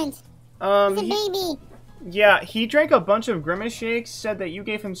son's giant? He's a baby. Yeah, he drank a bunch of Grimace Shakes, said that you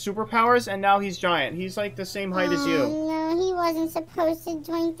gave him superpowers, and now he's giant. He's like the same height as you. No, he wasn't supposed to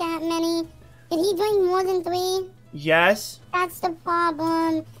drink that many. Did he drink more than 3? Yes. That's the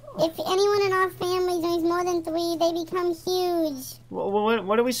problem. If anyone in our family drinks more than 3, they become huge.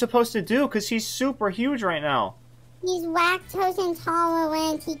 What are we supposed to do? Because he's super huge right now. He's lactose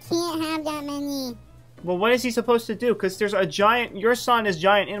intolerant. He can't have that many. Well, what is he supposed to do? Because there's a giant... Your son is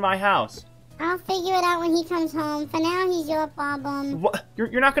giant in my house. I'll figure it out when he comes home. For now, he's your problem. What?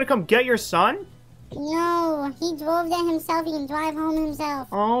 You're not going to come get your son? No, he drove there himself. He can drive home himself.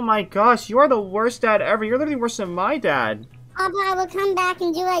 Oh my gosh, you are the worst dad ever. You're literally worse than my dad. Papa, I will come back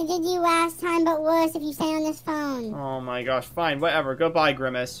and do what I did you last time, but worse if you stay on this phone. Oh my gosh, fine, whatever. Goodbye,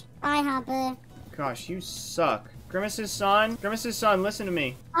 Grimace. Bye, Hopper. Gosh, you suck. Grimace's son, listen to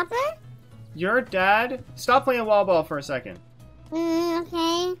me. Hopper? Your dad... Stop playing wall ball for a second.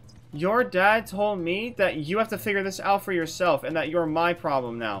 Okay. Your dad told me that you have to figure this out for yourself and that you're my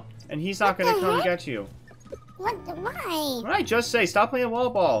problem now. And he's not going to come get you. Why? What did I just say? Stop playing wall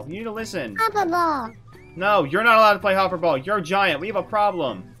ball. You need to listen. Hopper ball. No, you're not allowed to play hopper ball. You're giant. We have a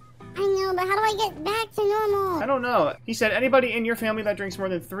problem. I know, but how do I get back to normal? I don't know. He said anybody in your family that drinks more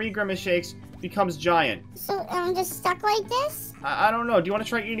than 3 Grimace Shakes becomes giant. So I'm just stuck like this? I don't know. Do you want to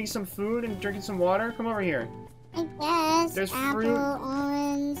try eating some food and drinking some water? Come over here. I guess. There's apple, fruit.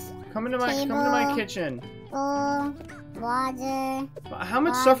 orange, Come into my kitchen. bowl, water. How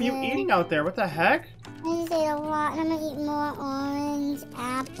much stuff are you eating out there? What the heck? I just ate a lot. I'm gonna eat more orange,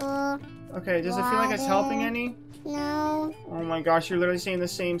 apple. Okay, does it feel like it's helping any? No. Oh my gosh, you're literally staying the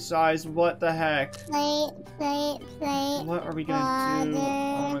same size. What the heck? Plate. What are we gonna do?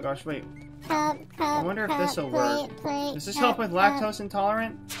 Oh my gosh, wait. cup, I wonder if this will work. plate, Does this cup, help with lactose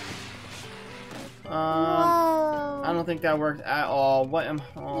intolerant? Whoa. I don't think that worked at all.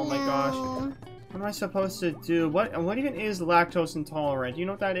 Oh my gosh. No. What am I supposed to do? What even is lactose intolerant? Do you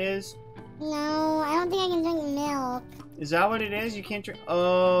know what that is? No, I don't think I can drink milk. Is that what it is? You can't drink...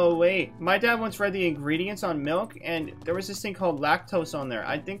 Oh, wait. My dad once read the ingredients on milk, and there was this thing called lactose on there.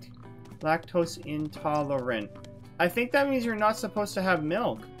 I think lactose intolerant. I think that means you're not supposed to have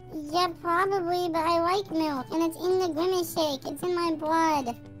milk. Yeah, probably, but I like milk, and it's in the Grimace shake. It's in my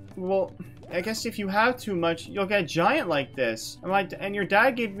blood. Well, I guess if you have too much, you'll get giant like this. And your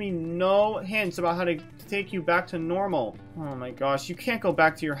dad gave me no hints about how to take you back to normal. Oh my gosh, you can't go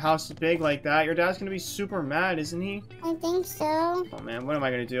back to your house big like that. Your dad's gonna be super mad, isn't he? I think so. Oh man, what am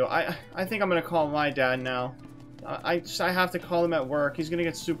I gonna do? I think I'm gonna call my dad now. I have to call him at work. He's gonna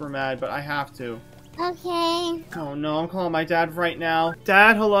get super mad, but I have to. Okay. Oh no, I'm calling my dad right now.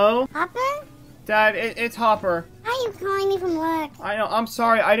 Dad, hello? Hopper? Dad, it's Hopper. Why are you calling me from work? I know, I'm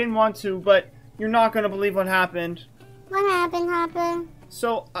sorry, I didn't want to, but you're not gonna believe what happened. What happened, Hopper?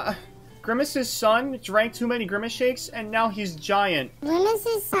 So, Grimace's son drank too many Grimace shakes, and now he's giant.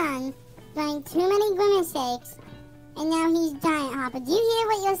 Grimace's son drank too many Grimace shakes, and now he's giant, Hopper. Do you hear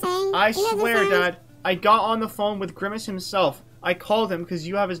what you're saying? I swear, Dad, I got on the phone with Grimace himself. I called him because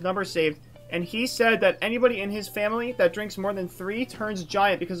you have his number saved, and he said that anybody in his family that drinks more than 3 turns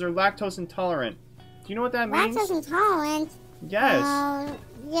giant because they're lactose intolerant. Do you know what that means? Lactose intolerant? Yes.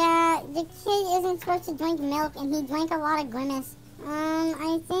 Yeah, the kid isn't supposed to drink milk, and he drank a lot of Grimace.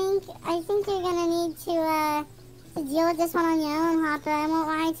 I think you're gonna need to deal with this one on your own, Hopper. I won't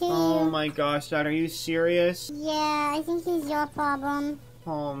lie to you. Oh my gosh, Dad, are you serious? Yeah, I think he's your problem.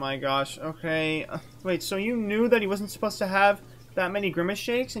 Oh my gosh, okay. Wait, so you knew that he wasn't supposed to have that many Grimace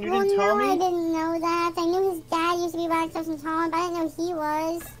shakes, and you didn't tell me? No, I didn't know that. I knew his dad used to be lactose intolerant, but I didn't know he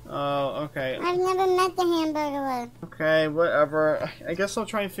was. Oh, okay. I've never met the Hamburglar. Okay, whatever. I guess I'll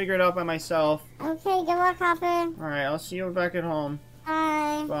try and figure it out by myself. Okay, good luck, Hopper. Alright, I'll see you back at home.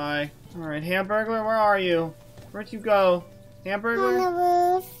 Bye. Bye. Alright, Hamburglar, where are you? Where'd you go? Hamburglar? On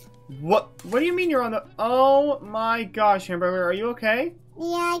the roof. What do you mean you're on the... Oh my gosh, Hamburglar, are you okay? Yeah,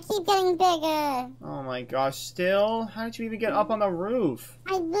 I keep getting bigger. Oh my gosh, still? How did you even get up on the roof?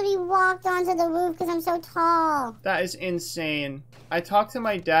 I literally walked onto the roof because I'm so tall. That is insane. I talked to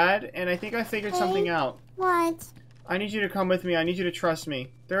my dad, and I think I figured something out. What? I need you to come with me. I need you to trust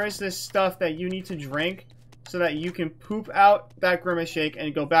me. There is this stuff that you need to drink so that you can poop out that Grimace shake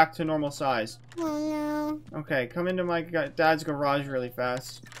and go back to normal size. Oh no. Okay, come into my dad's garage really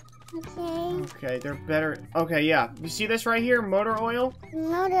fast. Okay. Okay, they're better. Okay, yeah. You see this right here? Motor oil?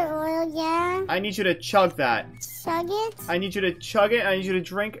 Motor oil, yeah. I need you to chug that. Chug it? I need you to chug it, and I need you to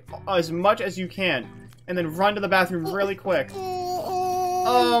drink as much as you can. And then run to the bathroom really quick.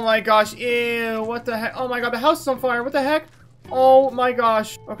 Oh my gosh, ew, what the heck? Oh my god, the house is on fire, what the heck? Oh my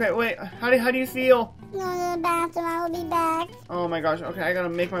gosh. Okay, wait, how do you feel? Go to the bathroom, I will be back. Oh my gosh, okay, I gotta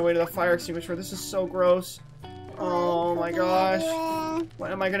make my way to the fire extinguisher. This is so gross. Oh my gosh.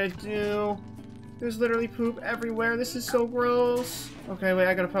 What am I gonna do? There's literally poop everywhere. This is so gross. Okay, wait,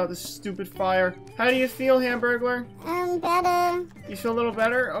 I gotta put out this stupid fire. How do you feel, Hamburglar? Better. You feel a little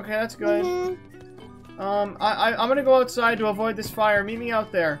better? Okay, that's good. Mm-hmm. I'm gonna go outside to avoid this fire. Meet me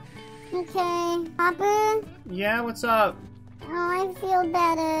out there. Okay. Hopper? Yeah, what's up? Oh, I feel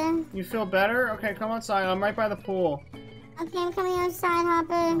better. You feel better? Okay, come outside. I'm right by the pool. Okay, I'm coming outside,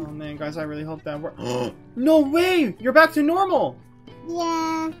 Hopper. Oh man, guys, I really hope that works. No way! You're back to normal!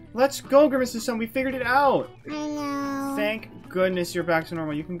 Yeah. Let's go, Grimace's son. We figured it out. I know. Thank goodness you're back to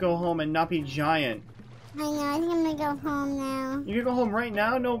normal. You can go home and not be giant. I know. I think I'm gonna go home now. You can go home right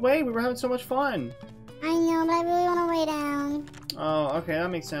now? No way. We were having so much fun. I know, but I really want to lay down. Oh, okay. That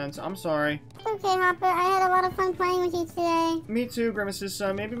makes sense. I'm sorry. It's okay, Hopper. I had a lot of fun playing with you today. Me too, Grimace's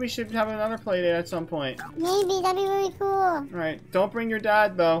son. Maybe we should have another play date at some point. Maybe. That'd be really cool. Alright. Don't bring your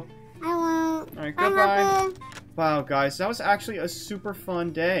dad, though. I won't. Alright, Bye, goodbye. Hopper. Wow, guys. That was actually a super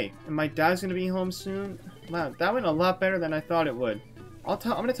fun day. And my dad's gonna be home soon. Wow, that went a lot better than I thought it would. I'm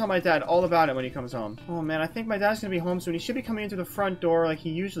gonna tell my dad all about it when he comes home. Oh man, I think my dad's gonna be home soon. He should be coming into the front door like he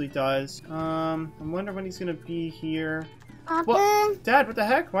usually does. I wonder when he's gonna be here. Hopper? What? Dad, what the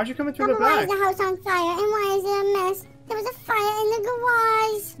heck? Why'd you come in through the Why back? is the house on fire? And why is it a mess? There was a fire in the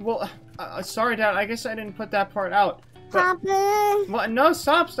garage. Well, sorry, Dad. I guess I didn't put that part out. But, Hopper. what? No,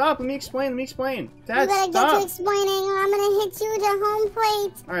 stop. Let me explain. Dad, You better stop. get to explaining or I'm gonna hit you with a home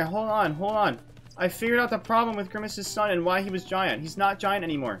plate. Alright, hold on. I figured out the problem with Grimace's son and why he was giant. He's not giant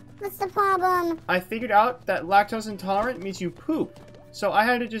anymore. What's the problem? I figured out that lactose intolerant means you poop. So I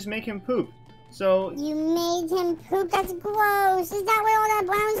had to just make him poop. So... You made him poop? That's gross. Is that where all that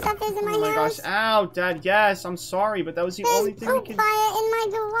brown stuff is in my house? Oh my gosh, ow, Dad, yes, I'm sorry, but that was the only thing we could... There's poop fire in my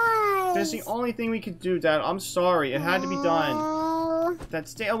garage. That's the only thing we could do, Dad. I'm sorry, it had to be done. Oh. Dad,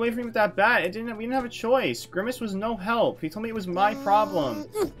 stay away from me with that bat. We didn't have a choice. Grimace was no help. He told me it was my problem.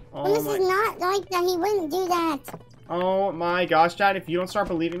 Grimace is not like that. He wouldn't do that. Oh my gosh, Dad, if you don't start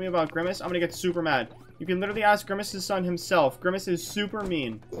believing me about Grimace, I'm gonna get super mad. You can literally ask Grimace's son himself. Grimace is super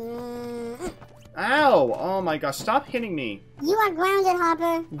mean. Ow! Oh my gosh, stop hitting me. You are grounded, Hopper.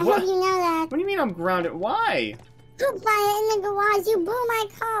 I hope you know that. What do you mean I'm grounded? Why? Poop fire in the garage. You blew my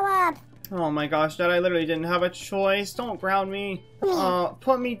car up. Oh my gosh, Dad, I literally didn't have a choice. Don't ground me.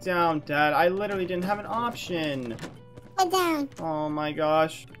 Put me down, Dad. I literally didn't have an option. Sit down. Oh my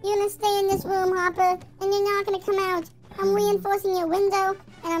gosh. You're gonna stay in this room, Hopper, and you're not gonna come out. I'm reinforcing your window,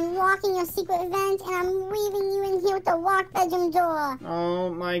 and I'm locking your secret vent, and I'm leaving you in here with the locked bedroom door. Oh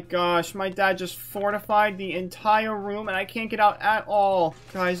my gosh, my dad just fortified the entire room and I can't get out at all.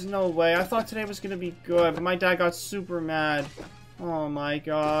 Guys, no way. I thought today was gonna be good, but my dad got super mad. Oh my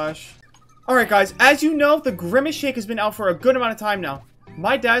gosh. Alright guys, as you know, the Grimace Shake has been out for a good amount of time now.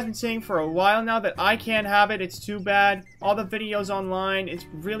 My dad's been saying for a while now that I can't have it, it's too bad. All the videos online, it's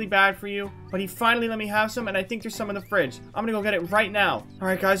really bad for you. But he finally let me have some, and I think there's some in the fridge. I'm gonna go get it right now.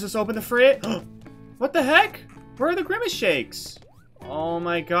 Alright guys, let's open the fridge. What the heck? Where are the Grimace Shakes? Oh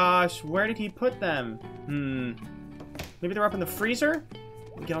my gosh, where did he put them? Maybe they're up in the freezer?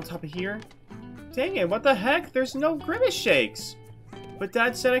 Let me get on top of here. Dang it, what the heck? There's no Grimace Shakes. But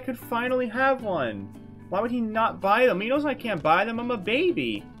Dad said I could finally have one. Why would he not buy them? He knows I can't buy them. I'm a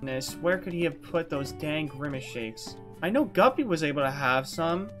baby. Goodness, where could he have put those dang Grimace Shakes? I know Guppy was able to have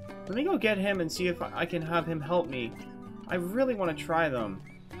some. Let me go get him and see if I can have him help me. I really want to try them.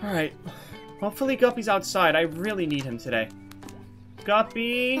 Alright. Hopefully Guppy's outside. I really need him today.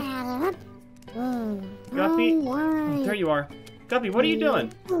 Guppy! Guppy? Oh, there you are. Guppy, what are you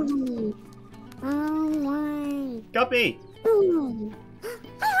doing? Guppy!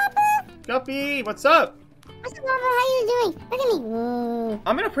 Guppy, what's up? What's up, Hopper? How you doing? Look at me.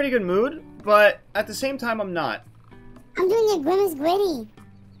 I'm in a pretty good mood, but at the same time, I'm not. I'm doing the Grimace Gritty.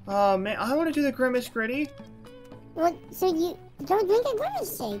 Oh, man, I want to do the Grimace Gritty. What? So you don't drink a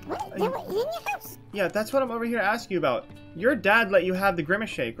Grimace Shake? What? Is in your house? Yeah, that's what I'm over here to ask you about. Your dad let you have the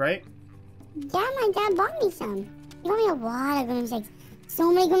Grimace Shake, right? Yeah, my dad bought me some. He bought me a lot of Grimace Shakes.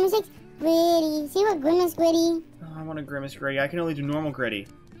 So many Grimace Shakes. Gritty. See what Grimace Gritty? Oh, I want a Grimace Gritty. I can only do normal Gritty.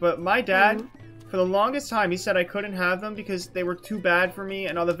 But my dad, for the longest time, he said I couldn't have them because they were too bad for me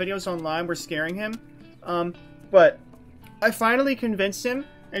and all the videos online were scaring him. But I finally convinced him,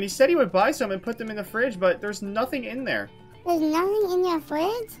 and he said he would buy some and put them in the fridge, but there's nothing in there. There's nothing in your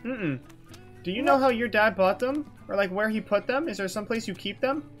fridge? Do you know how your dad bought them? Or, like, where he put them? Is there someplace you keep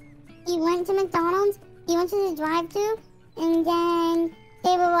them? He went to McDonald's, he went to the drive-thru, and then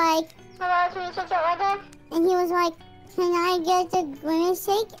they were like, hello, can you check your order? And he was like, can I get the Grimace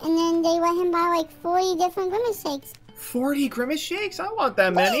Shake? And then they let him buy like 40 different Grimace Shakes. 40 Grimace Shakes? I want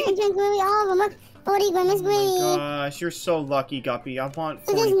that many. I drink literally all of them. Look, 40 Grimace Gritty. Oh my gosh, you're so lucky, Guppy. I want 40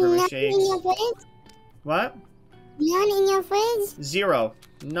 so there's Grimace nothing Shakes. In your fridge? What? None in your fridge? 0.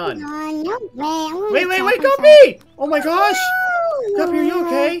 None. No way. Wait, Guppy! Oh my gosh! No. Guppy, are you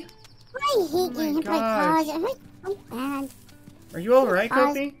okay? I hate getting hit by cars. It hurts so bad. Are you alright,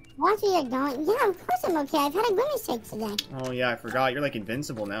 Guppy? Watch where you're going. Yeah, of course I'm okay. I've had a Grimace Shake today. Oh yeah, I forgot. You're like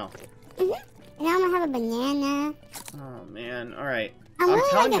invincible now. And now I'm gonna have a banana. Oh man, alright. I'm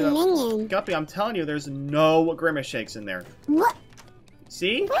really like a minion. Guppy, I'm telling you, there's no Grimace Shakes in there. What?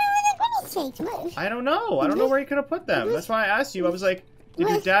 See? Where are the Grimace Shakes? What? I don't know. I don't know where you could have put them. That's why I asked you. I was like, did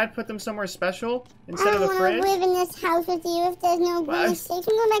your dad put them somewhere special instead of the fridge? I don't want to live in this house with you if there's no Grimace Shakes.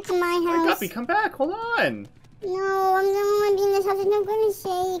 I'm going back to my house. Wait, Guppy, come back. Hold on. No, I don't want to be in this house with no Grimace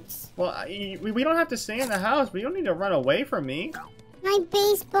Shakes. Well, we don't have to stay in the house, but you don't need to run away from me. My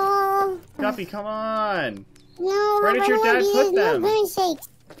baseball. Guppy, come on. No, where did your dad put them? No Grimace Shakes.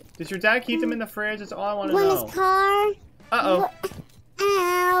 Did your dad keep them in the fridge? That's all I want to know. Grimace car. Uh-oh.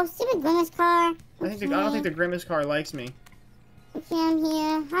 Ow, stupid Grimace car. I don't think the Grimace car likes me. Okay, I'm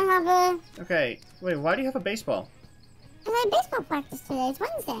here. Hi, Hopper. Okay, wait, why do you have a baseball? I have baseball practice today. It's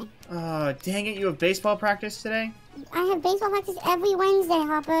Wednesday. Oh, dang it, you have baseball practice today? I have baseball practice every Wednesday,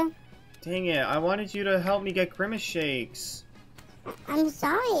 Hopper. Dang it, I wanted you to help me get Grimace Shakes. I'm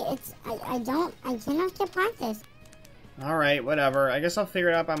sorry, I cannot get practice. Alright, whatever. I guess I'll figure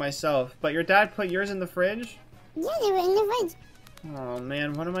it out by myself. But your dad put yours in the fridge? Yeah, they were in the fridge. Oh,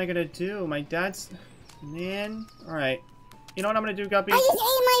 man, what am I gonna do? My dad's... Man. Alright. You know what I'm gonna do, Guppy? I just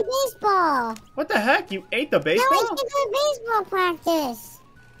ate my baseball! What the heck? You ate the baseball? No, I did my baseball practice!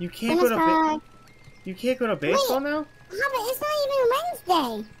 You can't go to You can't go to baseball now? Papa, it's not even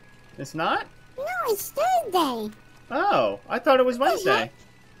Wednesday. It's not? No, it's Thursday. Oh, I thought it was Wednesday.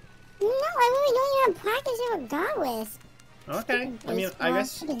 No, I really don't even practice it regardless. Okay. I mean, I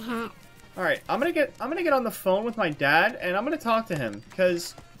guess. Stupid hat. All right, I'm gonna get on the phone with my dad, and I'm gonna talk to him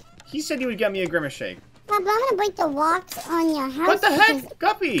because he said he would get me a Grimace shake. Papa, I'm gonna break the locks on your house. What the heck,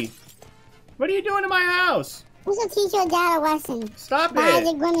 Guppy? What are you doing in my house? I'm gonna teach your dad a lesson. Stop Buy it!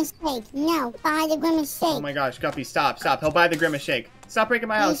 the Grimace shake. No, buy the Grimace shake. Oh my gosh, Guppy, stop! He'll buy the Grimace shake. Stop breaking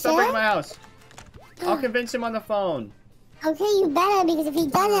my house! Stop breaking my house! I'll convince him on the phone. Okay, you better, because if he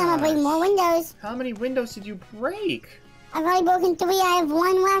doesn't, I'm gonna break more windows. How many windows did you break? I've already broken 3. I have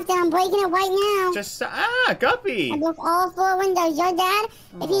 1 left, and I'm breaking it right now. Just Guppy! I broke all 4 windows. Your dad,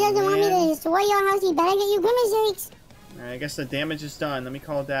 if he doesn't want me to destroy your house, he better get you Grimace shakes. Alright, I guess the damage is done. Let me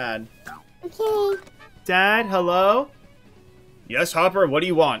call Dad. Okay. Dad, hello? Yes, Hopper, what do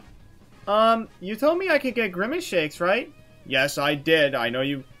you want? You told me I could get Grimace shakes, right? Yes, I did. I know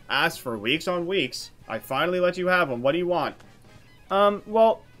you asked for weeks on weeks. I finally let you have them. What do you want?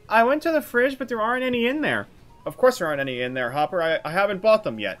 Well, I went to the fridge, but there aren't any in there. Of course there aren't any in there, Hopper. I haven't bought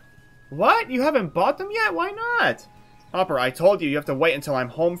them yet. What? You haven't bought them yet? Why not? Hopper, I told you you have to wait until I'm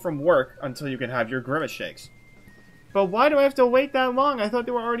home from work until you can have your Grimace shakes. But why do I have to wait that long? I thought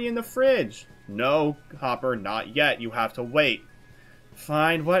they were already in the fridge. No, Hopper, not yet. You have to wait.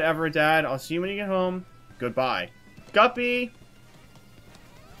 Fine, whatever, Dad. I'll see you when you get home. Goodbye. Guppy!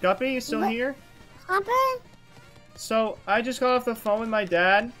 Guppy, you still here? Hopper? So, I just got off the phone with my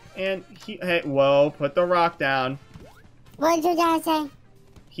dad, and hey, whoa, put the rock down. What did your dad say?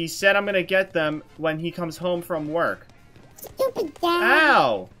 He said I'm gonna get them when he comes home from work. Stupid dad.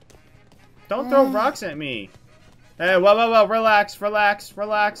 Ow! Don't throw rocks at me. Hey, whoa, relax.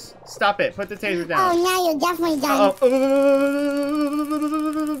 Stop it, put the taser down. Oh, now you're definitely done.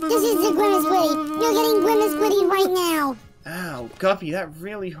 This is the Grimace Gritty. You're getting Grimace Gritty right now. Ow, Guppy, that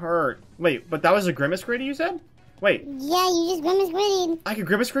really hurt. Wait, but that was a Grimace Gritty you said? Wait. Yeah, you just Grimace Gritty'd. I can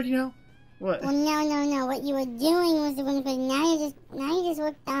Grimace Gritty now? What? Well, no. What you were doing was the Grimace Gritty. Now you just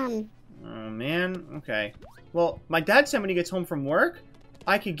look dumb. Oh, man. Okay. Well, my dad said when he gets home from work,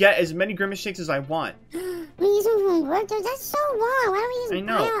 I could get as many Grimace shakes as I want. When you come from work, though, that's so long. Why don't we just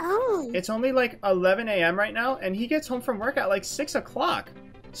buy our own? It's only like 11 a.m. right now, and he gets home from work at like 6 o'clock.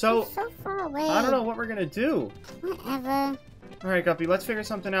 So, so far away. I don't know what we're gonna do. Whatever. Alright, Guppy, let's figure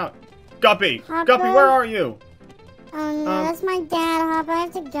something out. Guppy! Hopper? Guppy, where are you? Oh no, that's my dad, Hopper. I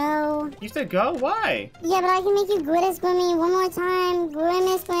have to go. You have to go? Why? Yeah, but I can make you Grimace Gritty one more time.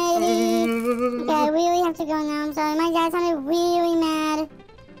 Grimace Gritty. Okay, I really have to go now. I'm sorry. My dad sounded really mad.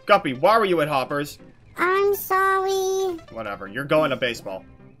 Guppy, why were you at Hopper's? I'm sorry. Whatever, you're going to baseball.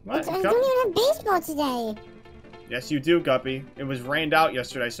 What? I don't even have baseball today. Yes, you do, Guppy. It was rained out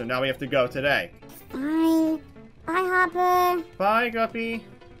yesterday, so now we have to go today. Fine. Bye, Hopper. Bye, Guppy.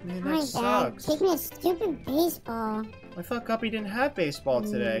 Man, that sucks. Dad, take me a stupid baseball. I thought Guppy didn't have baseball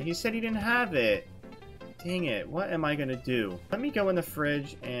today. He said he didn't have it. Dang it, what am I gonna do? Let me go in the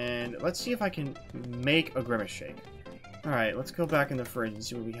fridge and let's see if I can make a Grimace shake. Alright, let's go back in the fridge and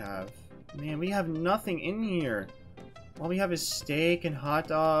see what we have. Man, we have nothing in here. All we have is steak and hot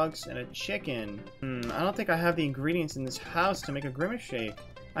dogs and a chicken. I don't think I have the ingredients in this house to make a Grimace shake.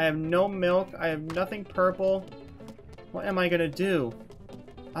 I have no milk. I have nothing purple. What am I gonna do?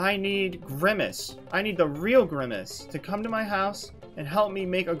 I need Grimace. I need the real Grimace to come to my house and help me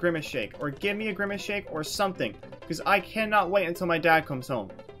make a Grimace shake. Or give me a Grimace shake or something. Because I cannot wait until my dad comes home.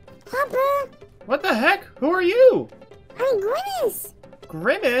 Papa! What the heck? Who are you? I'm Grimace!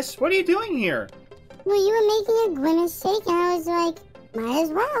 Grimace? What are you doing here? Well, you were making a Grimace shake, and I was like, might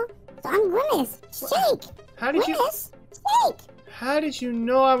as well. So I'm Grimace. Shake! How did Grimace, shake! How did you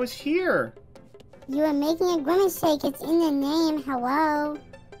know I was here? You were making a Grimace shake. It's in the name. Hello.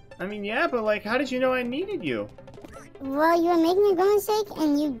 I mean, yeah, but like, how did you know I needed you? Well, you were making a Grimace shake,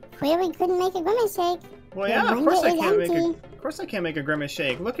 and you clearly couldn't make a Grimace shake. Well, yeah, of course I can't make a... Of course I can't make a Grimace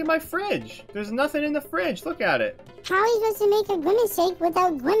shake. Look at my fridge. There's nothing in the fridge. Look at it. How are you supposed to make a Grimace shake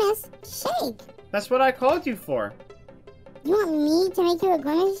without Grimace shake? That's what I called you for. You want me to make you a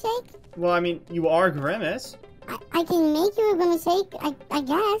Grimace shake? Well, I mean, you are Grimace. I can make you a Grimace shake, I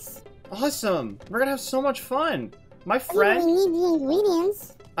guess. Awesome. We're gonna have so much fun. My friend... We need the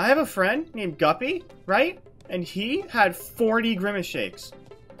ingredients. I have a friend named Guppy, right? And he had 40 Grimace shakes.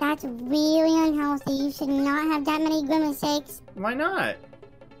 That's really unhealthy. You should not have that many Grimace shakes. Why not?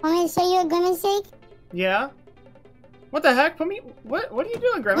 Want me to show you a Grimace shake? Yeah. What the heck? Put me... What are you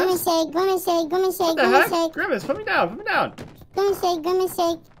doing, Grimace? Grimace shake, Grimace shake, Grimace shake, What the Grimace heck? shake. Grimace, put me down, put me down. Grimace shake, Grimace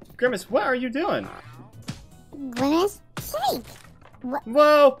shake. Grimace, what are you doing? Grimace shake. What?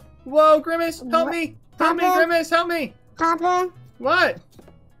 Whoa! Whoa, Grimace, help me! Help me, Hopper? Grimace, help me! Hopper? What?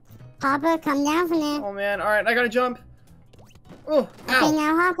 Hopper, come down from there. Oh man, alright, I gotta jump. Oh, Okay, ow.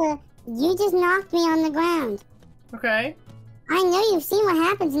 now Hopper, you just knocked me on the ground. Okay. I know you've seen what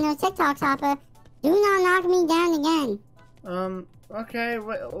happens in those TikToks, Hopper. Do not knock me down again. Okay,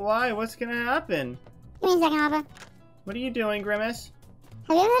 why? What's gonna happen? Give me a second, Hopper. What are you doing, Grimace?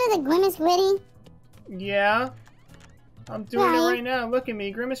 Have you ever heard of the Grimace Gritty? Yeah. I'm doing it Why? right now. Look at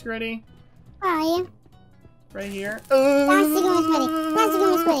me, Grimace Gritty. Where are you? Right here. That's the Grimace Gritty. That's the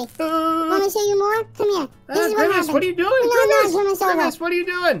Grimace Gritty. Want me to show you more? Come here. This is what Grimace, happens. what are you doing? Do not knock Grimace! Grimace over. Grimace, what are you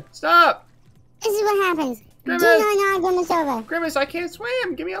doing? Stop! This is what happens. Grimace. Do not knock Grimace over. Grimace, I can't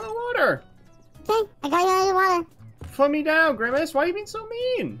swim. Give me out of the water. Okay, I got you out of the water. Put me down, Grimace. Why are you being so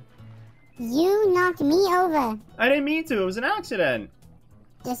mean? You knocked me over. I didn't mean to. It was an accident.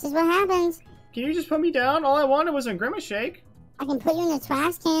 This is what happens. Can you just put me down? All I wanted was a Grimace shake. I can put you in the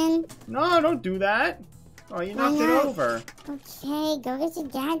trash can. No, don't do that. Oh, you Why knocked it not? over. Okay, go get your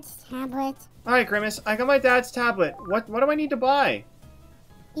dad's tablet. Alright, Grimace, I got my dad's tablet. What do I need to buy?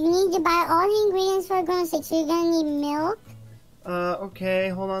 You need to buy all the ingredients for a Grimace shake. So you're gonna need milk. Okay,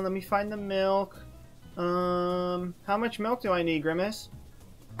 hold on, let me find the milk. How much milk do I need, Grimace?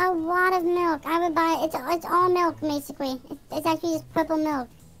 A lot of milk. I would buy it's all milk basically. It's actually just purple milk.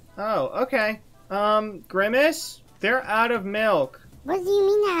 Oh, okay. Grimace? They're out of milk. What do you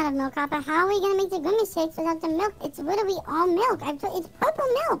mean they're out of milk, Hopper? How are we gonna make the Grimace shakes without the milk? It's literally all milk. It's purple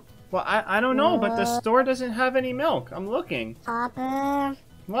milk. Well, I don't know, but the What? store doesn't have any milk. I'm looking. Hopper.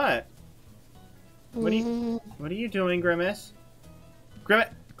 What? What are you doing, Grimace?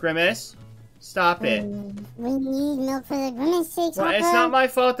 Grimace? Stop it. We need milk for the Grimace shakes, Well, Hopper. it's not my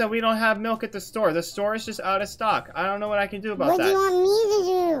fault that we don't have milk at the store. The store is just out of stock. I don't know what I can do about What do you that. want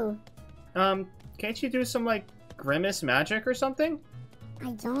me to do? Can't you do some, like, Grimace magic or something?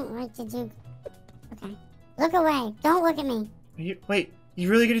 I don't like to do... Okay. Look away. Don't look at me. Wait, you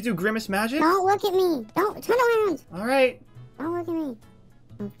really gonna do Grimace magic? Don't look at me. Don't turn around. Alright. Don't look at me.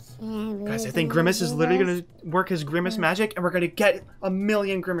 Okay, really Guys, I think Grimace is literally gonna work his Grimace Mm. magic, and we're gonna get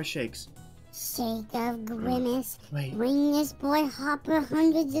 1,000,000 Grimace shakes. Shake of Grimace. Wait. Bring this boy Hopper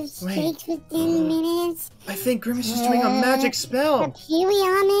hundreds of Wait. shakes within minutes. I think Grimace is doing a magic spell.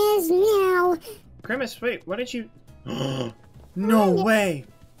 Helium is now. Grimace, wait, what did you... No way.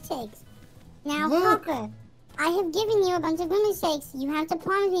 Shakes. Now, Look. Hopper, I have given you a bunch of Grimace shakes. You have to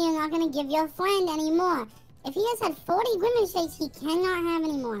promise me you're not going to give your friend any more. If he has had 40 Grimace shakes, he cannot have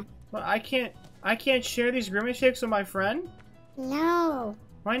any more. Well, I can't share these Grimace shakes with my friend? No.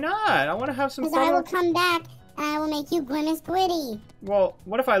 Why not? I want to have some Because I fun. will come back and I will make you Grimace Gritty. Well,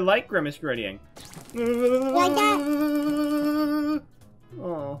 what if I like Grimace grittying? Like that?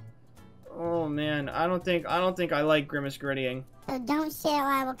 Oh man, I don't think I like Grimace grittying. So don't share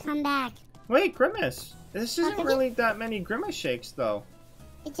or I will come back. Wait, Grimace, this isn't Okay. really that many Grimace shakes though.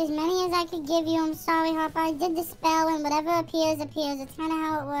 It's as many as I could give you. I'm sorry, Hopper. I did the spell and whatever appears, appears. It's kind of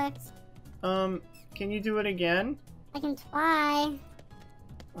how it works. Can you do it again? I can try.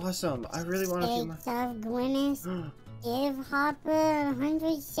 Awesome. I really want to do my... Shakes of Grimace. Give Hopper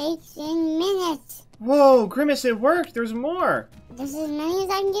 100 shakes in minutes. Whoa, Grimace, it worked. There's more. This is as many as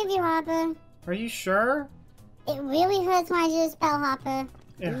I can give you, Hopper. Are you sure? It really hurts when I do the spell, Hopper.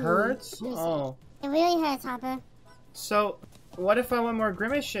 It hurts? let me see. Oh. It really hurts, Hopper. So, what if I want more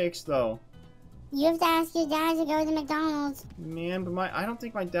Grimace shakes though? You have to ask your dad to go to McDonald's. Man, but I don't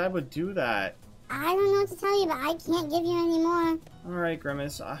think my dad would do that. I don't know what to tell you, but I can't give you any more. Alright,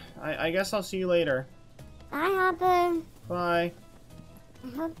 Grimace. I guess I'll see you later. Bye, Hopper. Bye.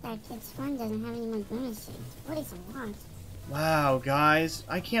 I hope that kid's friend doesn't have any more Grimace shakes. What is a lot? Wow, guys.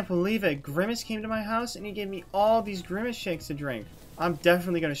 I can't believe it. Grimace came to my house and he gave me all these Grimace shakes to drink. I'm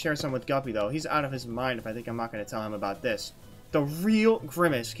definitely going to share some with Guppy, though. He's out of his mind if I think I'm not going to tell him about this. The real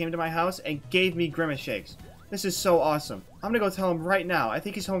Grimace came to my house and gave me Grimace shakes. This is so awesome. I'm going to go tell him right now. I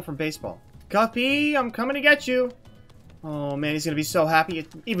think he's home from baseball. Guppy, I'm coming to get you. Oh, man, he's going to be so happy.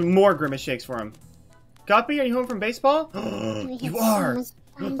 Even more Grimace shakes for him. Guppy, are you home from baseball? You are.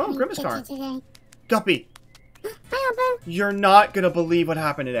 Oh, Grimace car. Guppy, Hi, Hopper. you're not going to believe what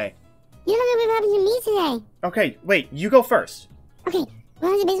happened today. You don't know what happened to me today. Okay, wait, you go first. Okay,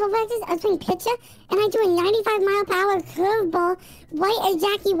 when I was at baseball practice, I was playing pitcher, and I threw a 95-mile-per-hour curveball right at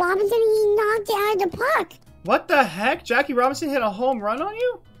Jackie Robinson, and he knocked it out of the park. What the heck? Jackie Robinson hit a home run on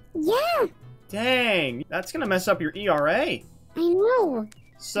you? Yeah, Dang, that's going to mess up your ERA. I know.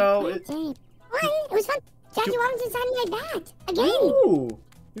 So, Oh, dang. What? It was fun. Jackie Robinson signed my bat. Again. ooh,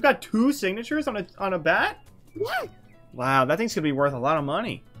 you got 2 signatures on a bat? Yeah, Wow, that thing's going to be worth a lot of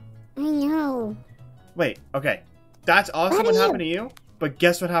money. I know. Wait, okay. That's awesome what happened to you, but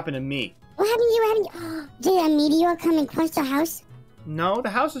guess what happened to me? What happened to you? What happened to you? Did a meteor come and crush the house? No, the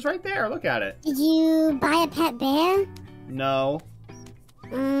house is right there. Look at it. Did you buy a pet bear? No.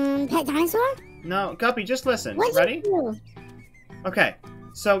 Pet dinosaur? No, Guppy, just listen. What'd Ready? you do? Okay,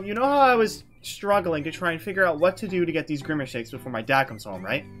 so you know how I was struggling to try and figure out what to do to get these Grimace shakes before my dad comes home,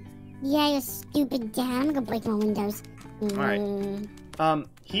 right? Yeah, you stupid dad. I'm gonna break my windows. Alright.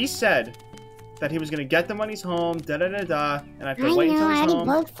 He said that he was gonna get them when he's home, da-da-da-da, and I have to wait until I he's already home.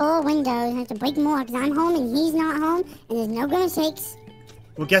 broke 4 windows. I have to break more because I'm home and he's not home, and there's no Grimace shakes.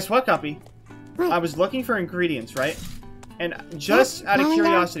 Well, guess what, Guppy? What? I was looking for ingredients, right? And just out of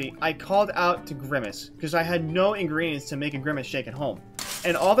curiosity, I called out to Grimace, because I had no ingredients to make a Grimace shake at home.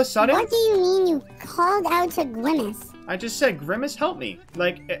 And all of a sudden... What do you mean you called out to Grimace? I just said, Grimace, help me.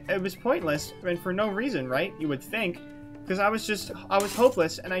 Like, it was pointless, and for no reason, right? You would think. Because I was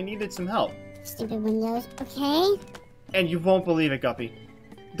hopeless, and I needed some help. Stupid windows. Okay. And you won't believe it, Guppy.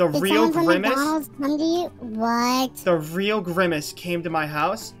 The Did real someone from Grimace... McDonald's come to you? What? The real Grimace came to my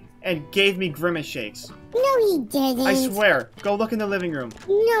house and gave me Grimace shakes. No, he didn't. I swear. Go look in the living room.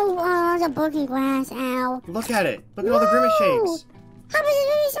 No, the broken glass, ow. Look at it. Look at all the Grimace shakes. How was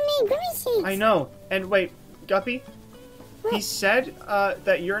there so many Grimace shakes? I know. And wait, Guppy? What? He said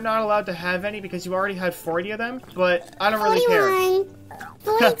that you're not allowed to have any because you already had 40 of them, but I don't really care.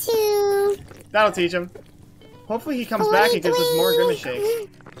 42. That'll teach him. Hopefully he comes 43. back and gives us more Grimace shakes.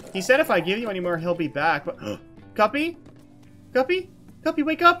 He said if I give you any more, he'll be back, but... Guppy? Guppy? Guppy,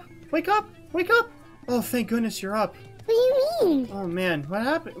 wake up! Wake up! Wake up! Oh, thank goodness you're up. What do you mean? Oh, man. What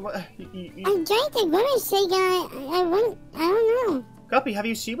happened? What, I drank the Grimace shake and I don't know. Guppy, have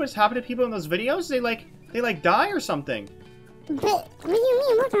you seen what's happened to people in those videos? They die or something. But, what do you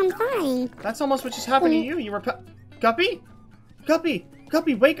mean? Look, I'm fine. That's almost what just happened to you. You were... Guppy? Guppy!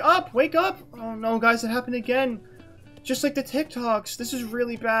 Guppy, wake up! Wake up! Oh, no, guys, it happened again. Just like the TikToks. This is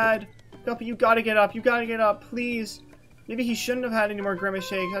really bad. Guppy, you gotta get up. You gotta get up, please. Maybe he shouldn't have had any more Grimace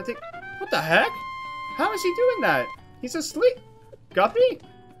shakes. What the heck? How is he doing that? He's asleep. Guppy?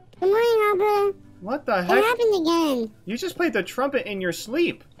 Good morning, Hopper. What the heck? It happened again. You just played the trumpet in your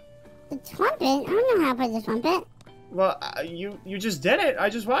sleep. The trumpet? I don't know how to play the trumpet. Well, you just did it. I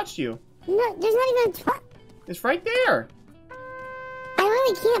just watched you. No, there's not even a trumpet. It's right there. I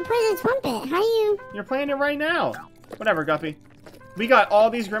really can't play the trumpet. How do you... You're playing it right now. Whatever, Guppy. We got all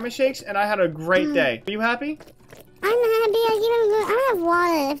these Grimace shakes, and I had a great day. Are you happy? I'm happy. I have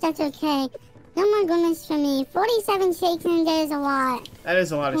water, if that's okay. No more Grimace for me. 47 shakes in a day is a lot. That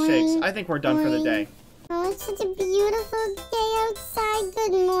is a lot of shakes. I think we're done for the day. Oh, it's such a beautiful day outside.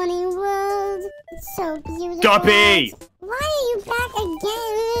 Good morning, world. It's so beautiful. Guppy! Why are you back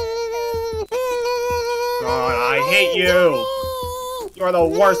again? God, I hate you. You're the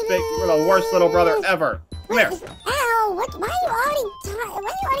worst little brother ever. Come here. Ow! Why are you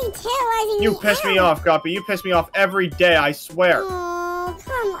already terrorizing me? You piss me off, Guppy. You piss me off every day, I swear. Oh,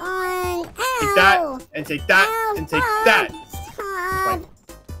 come on. Ow. Take that, and take that, Ow, and take stop. that. Stop.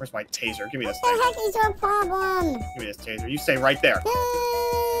 Where's my taser? Give me this What thing. the heck is your problem? Give me this taser. You stay right there.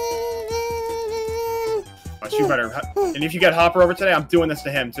 But you better. And if you get Hopper over today, I'm doing this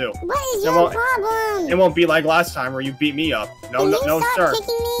to him too. What is your problem? It won't be like last time where you beat me up. No, Can no, you no, stop sir.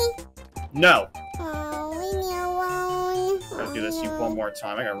 kicking me? No. Oh, leave me alone. I'm gonna do this to you one more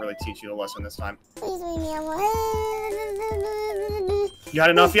time. I gotta really teach you a lesson this time. Please leave me alone. You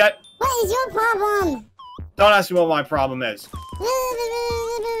had enough yet? What is your problem? Don't ask me what my problem is.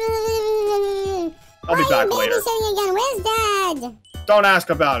 I'll be back later. Babysitting again. Where's Dad? Don't ask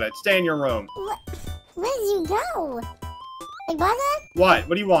about it. Stay in your room. Where did you go? Big brother? What?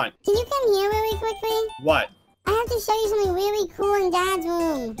 What do you want? Can you come here really quickly? What? I have to show you something really cool in Dad's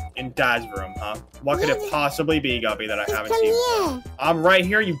room. In Dad's room, huh? What could it possibly be, Guppy, that I Just haven't come seen? here. I'm right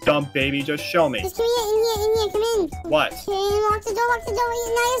here, you dumb baby. Just show me. Just come here, come in. What? Okay, lock the door.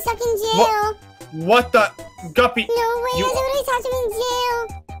 Now you're stuck in jail. What the? Guppy. No way, everybody's have to be in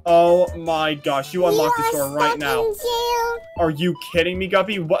jail. Oh my gosh, you unlock this door right now. In jail. Are you kidding me,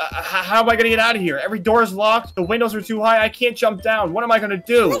 Guppy? How am I gonna get out of here? Every door is locked. The windows are too high. I can't jump down. What am I gonna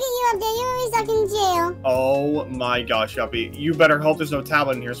do? Look at you up there. You're already stuck in jail. Oh my gosh, Guppy. You better hope there's no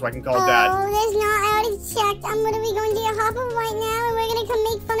tablet in here so I can call Dad. Oh, there's not. I already checked. I'm literally going to your Hopper right now, and we're gonna come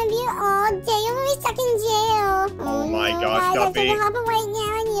make fun of you all day. You're already stuck in jail. Oh my no, gosh, guys, Guppy. I took a Hopper right now.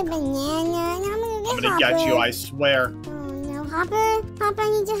 I need a banana. And I'm gonna get you, I swear. Oh no, Hopper. Hopper, I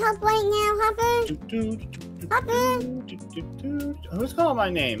need your help right now, Hopper. Hopper. Who's calling my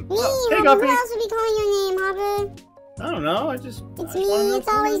name? Me, Oh, hey, Hopper. Guppy. Who else would be calling your name, Hopper? I don't know. I just It's wanna know me. if It's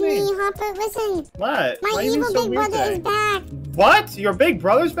always calling me, Hopper. Listen. What? My Why are you evil being so big weird brother today? is back. What? Your big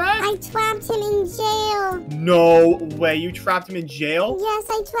brother's back? I trapped him in jail. No way. You trapped him in jail? Yes,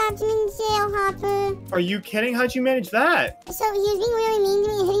 I trapped him in jail, Hopper. Are you kidding? How'd you manage that? So he was being really mean to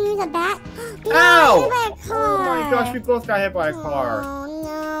me and hitting me with a bat. No, Ow! hit by a car. Oh my gosh, we both got hit by a car.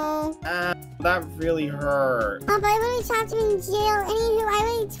 Oh no. That really hurt. Hopper, I really trapped him in jail. Anywho, I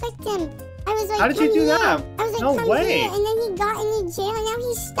really tricked him. I was like, How did you do "Come that? here." I was like, No come way. here. And then he got in the jail and now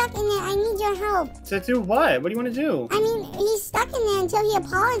he's stuck in there. I need your help. To do what? What do you want to do? I mean, he's stuck in there until he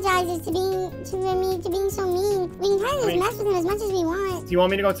apologizes to being so mean. We can kind of just mess with him as much as we want. Do you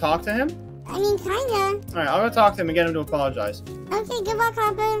want me to go talk to him? I mean, kinda. Alright, I'll go talk to him and get him to apologize. Okay, good luck,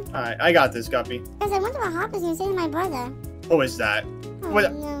 Hopper. Alright, I got this, Guppy. Because I wonder what Hopper's gonna say to my brother. Who is that? Oh,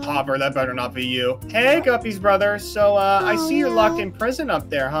 What? no. Hopper, that better not be you. Hey, Guppy's brother. So, I see you're no. locked in prison up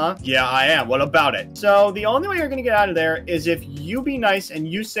there, huh? Yeah, I am. What about it? So, the only way you're gonna get out of there is if you be nice and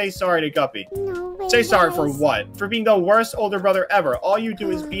you say sorry to Guppy. No way. Say sorry for guys. what? For being the worst older brother ever. All you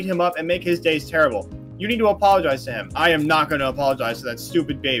do is beat him up and make his days terrible. You need to apologize to him. I am not going to apologize to that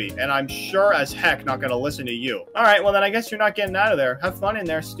stupid baby, and I'm sure as heck not going to listen to you. All right, well then I guess you're not getting out of there. Have fun in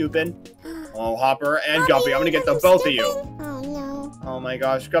there, stupid. Oh, Hopper and Guppy, I'm going to get the both of you. Oh no. Oh my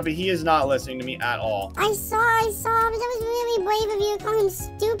gosh, Guppy, he is not listening to me at all. I saw, but that was really brave of you to call him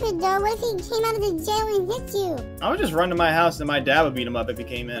stupid though. What if he came out of the jail and hit you? I would just run to my house and my dad would beat him up if he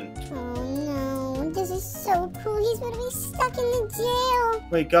came in. Oh no, this is so cool. He's gonna be stuck in the jail.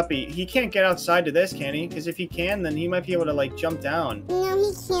 Wait, Guppy, he can't get outside to this, can he? Because if he can, then he might be able to, like, jump down. No,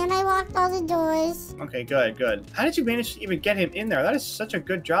 he can't. I locked all the doors. Okay, good, good. How did you manage to even get him in there? That is such a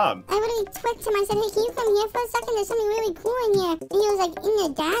good job. I really tricked him. I said, hey, can you come here for a second? There's something really cool in here. And he was like, in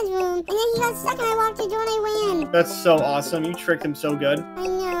your dad's room. And then he got stuck and I locked the door and I ran. That's so awesome. You tricked him so good. I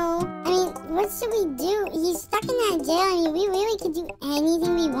know. I mean, what should we do? He's stuck in that jail. I mean, we really could do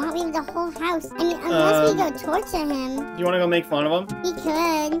anything we want. We have the whole house. I mean, unless we go torture him. You want to go make fun of him? We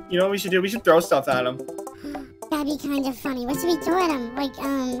could. You know what we should do? We should throw stuff at him. That'd be kind of funny. What should we throw at him? Like,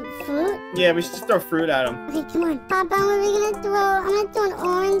 fruit? Yeah, we should just throw fruit at him. Okay, come on. Papa, what are we gonna throw? I'm gonna throw an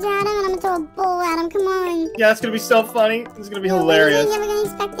orange at him and I'm gonna throw a bowl at him. Come on. Yeah, that's gonna be so funny. This is gonna be You're hilarious. never gonna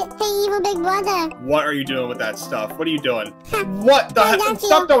expect it. Hey, evil big brother. What are you doing with that stuff? What are you doing? What the How'd that heck? feel?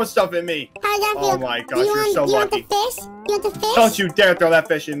 Stop throwing stuff at me. How'd that feel? Oh my gosh, do you're so do you lucky. want the fish? You want the fish? Don't you dare throw that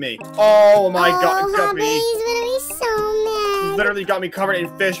fish at me. Oh my god, Oh, Guppy. he's gonna be so You mad. literally got me covered in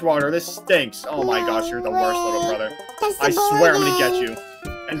fish water. This stinks. Oh my No gosh, you're the worst little way. brother. That's the I bowl swear I'm gonna again. get you.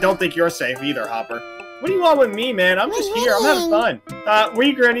 And don't think you're safe either, Hopper. What do you want with me, man? I'm We're just here. I'm having winning. fun.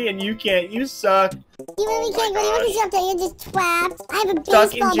 We gritty and you can't. You suck. You really Oh can't my go. Look at gosh. you up there. You're just trapped. I have a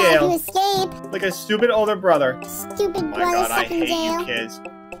Stuck in baseball bat jail. to escape. Like a stupid older brother. Stupid Oh my brother god, I stuck in hate jail. you kids.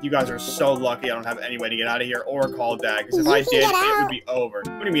 You guys are so lucky I don't have any way to get out of here or call Dad. Because if You I can did, get it out. would be over.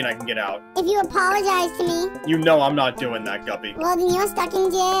 What do you mean I can get out? If you apologize to me, You know I'm not doing that, Guppy. well then you're stuck in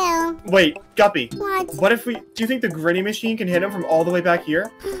jail. Wait, Guppy. What? What if we... Do you think the gritty machine can hit him from all the way back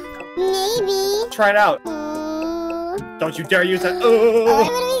here? Maybe. Try it out. Oh. Don't you dare use that. Oh, Oh, I would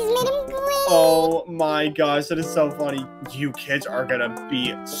have made him gritty. oh my gosh, that is so funny. You kids are gonna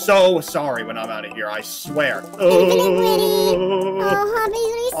be so sorry when I'm out of here, I swear. Oh, Hobby, he's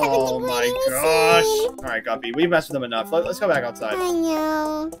gonna be stuck Oh with the my gritty gosh. machine. Alright, Guppy, we've messed with him enough. Let's go back outside. I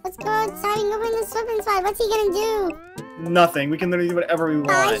know. Let's go outside and go in the slip and slide. What's he gonna do? Nothing. We can literally do whatever we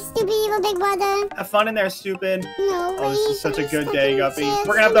Bye, want. stupid evil big brother. Have fun in there, stupid. No way. Oh, this is he's such a gonna be good stuck day, in Guppy. jail.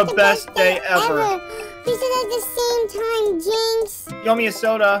 We're gonna have the best day ever. He said at the same time, Jinx. You owe me a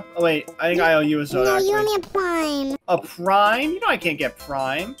soda. Oh, wait. I think I owe you a soda, No, you owe actually. me a prime. A prime? You know I can't get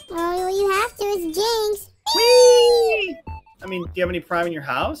prime. Oh, well, you have to. It's Jinx. Whee! I mean, do you have any prime in your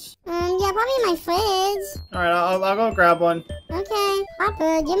house? Yeah, probably in my fridge. Alright, I'll go grab one. Okay.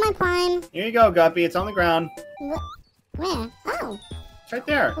 Hopper, give my prime. Here you go, Guppy. It's on the ground. Where? Oh. It's right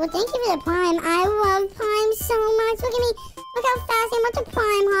there. Well, thank you for the prime. I love prime so much. Look at me. Look how fast I went to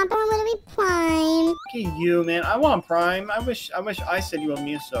prime, Hopper. I'm gonna be prime. Look at you, man. I want prime. I wish I said you owed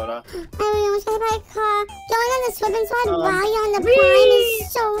me a soda. I really almost got hit by a car. Going on the slip and slide while you're on the whee! prime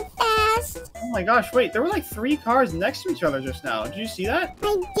is so fast. Oh my gosh, wait. There were like 3 cars next to each other just now. Did you see that?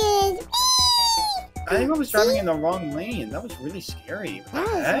 I did. I think I was driving in the wrong lane. That was really scary. What That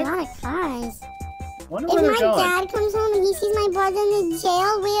the was a heck? lot of cars. Wonder If where they're my going. dad comes home and he sees my brother in the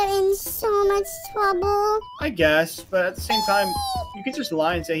jail, we're in so much trouble. I guess, but at the same time, you could just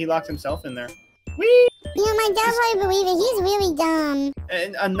lie and say he locked himself in there. Whee! You know, my dad probably believe it. He's really dumb.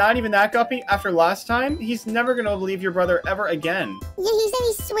 And not even that, Guppy. After last time, he's never gonna believe your brother ever again. Yeah, he said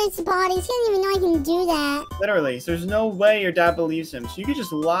he switched bodies. He didn't even know I can do that. Literally, so there's no way your dad believes him. So you could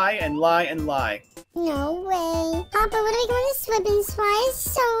just lie and lie and lie. No way. Papa, what are we going to slip and slide? It's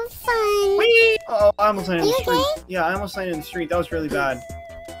so fun. Whee! Uh-oh, I almost landed in the Are street. you okay? Yeah, I almost landed in the street. That was really bad.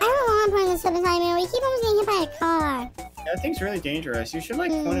 I don't want to put in the slip and slide, man. We keep almost getting hit by a car. Yeah, that thing's really dangerous. You should,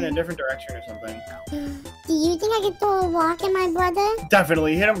 like, point in a different direction or something. Do you think I could throw a rock at my brother?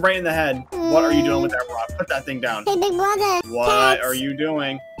 Definitely. Hit him right in the head. What are you doing with that rock? Put that thing down. Hey, big brother. What are you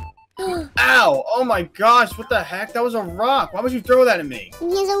doing? Ow! Oh my gosh, what the heck? That was a rock. Why would you throw that at me?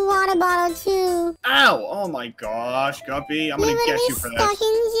 Here's a water bottle, too. Ow! Oh my gosh, Guppy. I'm gonna get you for You're gonna be stuck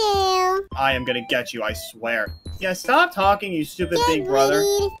in jail. I am gonna get you, I swear. Yeah, stop talking, you stupid Get big brother.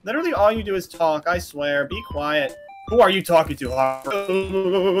 greedy. Literally all you do is talk, I swear. Be quiet. Who are you talking to, Harper? You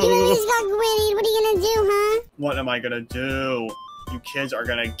really just got greedy. What are you gonna do, huh? What am I gonna do? You kids are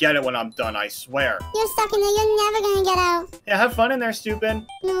gonna get it when I'm done, I swear. You're stuck in there. You're never gonna get out. Yeah, have fun in there, stupid.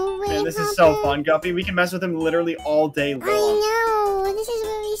 No way, Man, this is Papa. so fun, Guppy. We can mess with him literally all day long. I know. This is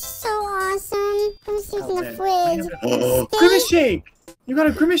really so awesome. I'm sitting in the fridge. Oh, Grimace Shake! You got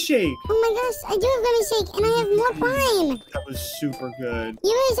a Grimace Shake! Oh my gosh, I do have Grimace Shake, and I have more Prime. That was super good.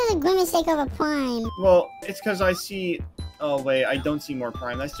 You really said a Grimace Shake over Prime. Well, it's because I see... Oh, wait, I don't see more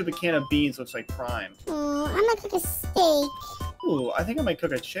Prime. That stupid can of beans looks like Prime. Oh, I'm gonna cook a steak. Ooh, I think I might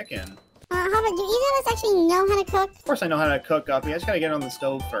cook a chicken. How about, do either of us actually know how to cook? Of course I know how to cook, Guppy. I just gotta get it on the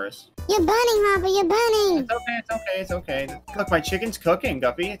stove first. You're burning, Hopper, you're burning. It's okay, it's okay, it's okay. Look, my chicken's cooking,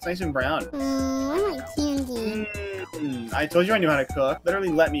 Guppy. It's nice and brown. Oh, I like candy. I told you I knew how to cook. Literally,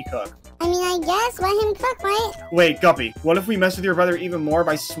 let me cook. I mean, I guess, let him cook, right? Wait, Guppy, what if we mess with your brother even more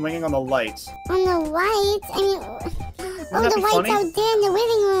by swinging on the lights? On the lights? I mean, oh, that the be lights funny? out there in the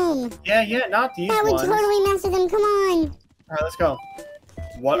living room. Yeah, not these That would ones. totally mess with him, come on. Alright, let's go.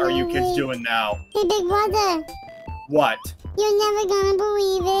 What are you kids doing now? Hey, big brother, What? you're never gonna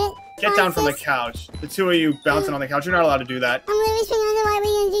believe it. Get down from the Francis, couch. The two of you bouncing on the couch. You're not allowed to do that. I'm literally swinging on the light. What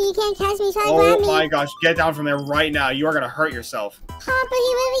are you gonna do? You can't catch me. Try to grab Oh me. my gosh, get down from there right now. You are gonna hurt yourself. Papa,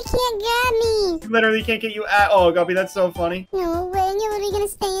 he literally can't grab me. You literally can't get you at. Oh, Guppy, that's so funny. No way, you're literally gonna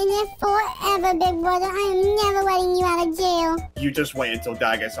stay in there forever, big brother. I am never letting you out of jail. You just wait until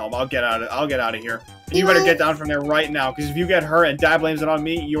Dad gets home. I'll get out of here. And You you better want- get down from there right now, because if you get hurt and Dad blames it on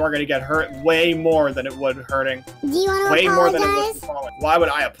me, you are gonna get hurt way more than it would hurting. Do you want to Way more than it would apologize? falling. Why would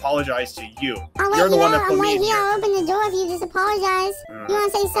I apologize to you? I'll let You're the you one out. that put I'm me right in here. here. I'll open the door if you just apologize. You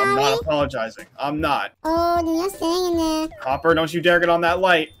want to say I'm sorry? not apologizing. I'm not. Oh, then you're staying in there. Hopper, don't you dare get on that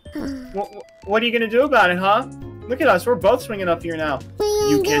light. What are you gonna do about it, huh? Look at us. We're both swinging up here now. What are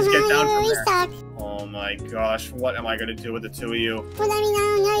You you kids gonna do, get huh? down You're from really there. stuck. Oh my gosh, what am I gonna do with the two of you? Well, I mean, I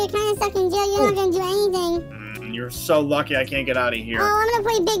don't know. You're kind of stuck in jail. You're not gonna do anything. You're so lucky I can't get out of here. Oh, I'm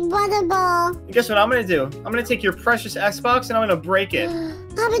gonna play Big Brother Ball. Guess what I'm gonna do? I'm gonna take your precious Xbox and I'm gonna break it.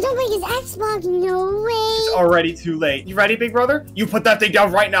 Papa, don't break his Xbox. No It's way. already too late. You ready, big brother? You put that thing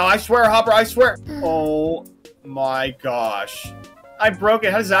down right now. I swear, Hopper, I swear. Oh my gosh. I broke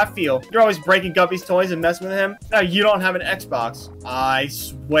it. How does that feel? You're always breaking Guppy's toys and messing with him. Now you don't have an Xbox. I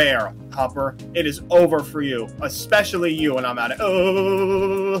swear, Hopper, it is over for you. Especially you when I'm at it.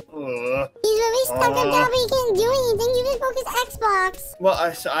 He's really stuck up there, but he can't do anything. You just broke his Xbox.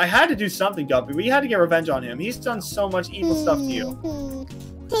 Well, I had to do something, Guppy. We had to get revenge on him. He's done so much evil stuff to you.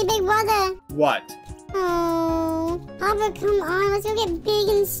 Hey, Big Brother. What? Oh, Papa, come on. Let's go get big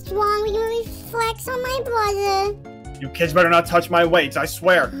and strong. We can really flex on my brother. You kids better not touch my weights, I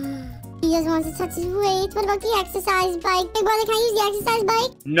swear. He doesn't want to touch his weight. What about the exercise bike? Big brother, can I use the exercise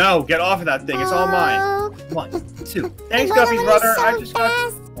bike? No, get off of that thing. It's all mine. Oh. 1, 2. Big Thanks, brother, Guppy's we're brother. so I just got.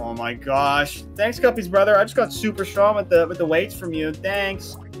 fast. Oh my gosh. Thanks, Guppy's brother. I just got super strong with the weights from you.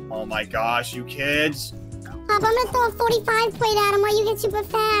 Thanks. Oh my gosh, you kids. Papa, I'm gonna throw a 45 plate at him while you get super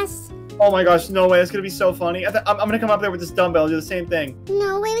fast. Oh my gosh, no way. That's gonna be so funny. I'm gonna come up there with this dumbbell and do the same thing.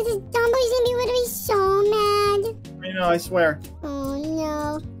 No way, with his dumbbell, he's gonna be literally so mad. I know, I swear. Oh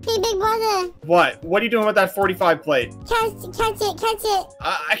no. Hey, Big brother. What? What are you doing with that 45 plate? Catch it.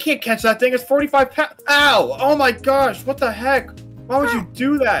 I can't catch that thing. It's 45 pounds. Ow! Oh my gosh, what the heck? Why would you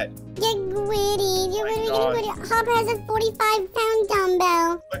do that? Get gritty. You're literally God. getting gritty. Hopper has a 45-pound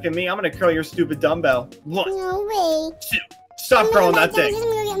dumbbell. Look at me. I'm gonna curl your stupid dumbbell. 1, No way. 2. Stop I'm curling gonna that back down, thing. I'm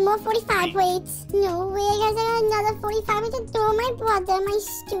gonna go get more 45 plates. No way, I got another 45 to throw my brother, my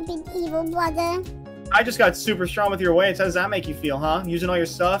stupid evil brother. I just got super strong with your weights. How does that make you feel, huh? Using all your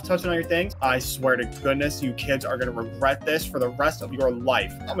stuff, touching all your things? I swear to goodness, you kids are gonna regret this for the rest of your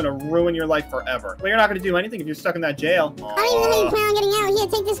life. I'm gonna ruin your life forever. Well, you're not gonna do anything if you're stuck in that jail. I don't even know how you plan on getting out. Here,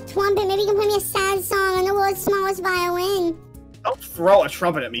 take this trumpet. Maybe you can play me a sad song on the world's smallest violin. Don't throw a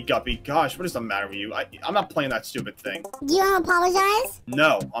trumpet at me, Guppy. Gosh, what is the matter with you? I'm not playing that stupid thing. Do you want to apologize?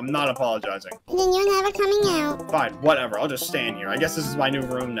 No, I'm not apologizing. Then you're never coming out. Fine, whatever. I'll just stay in here. I guess this is my new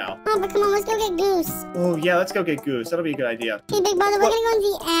room now. Oh, but come on, let's go get Goose. Oh, yeah, let's go get Goose. That'll be a good idea. Hey, big brother, we're gonna go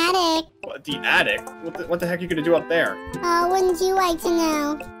into the attic. What, the attic? What the heck are you gonna do up there? Wouldn't you like to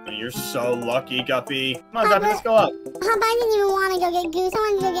know? You're so lucky, Guppy. Come on, Guppy, let's go up. Papa, I didn't even want to go get Goose. I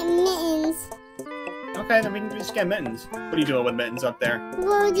wanted to go get Mittens. Okay, then we can just get Mittens. What are you doing with Mittens up there?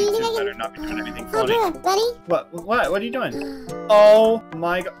 Whoa, do you think I can... better not be doing anything funny. Papa, ready? What are you doing? Oh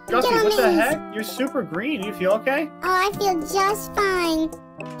my god. Guppy, what Mittens. the heck? You're super green. You feel okay? Oh, I feel just fine.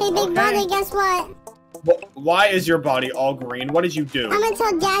 Hey, big brother, guess what? Why is your body all green? What did you do? I'm gonna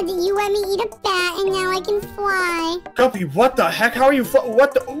tell Dad that you let me eat a bat and now I can fly. Guppy, what the heck? How are you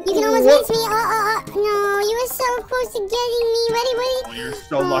what the- You can almost reach me. No, you were so close to getting me. Ready? Oh, you're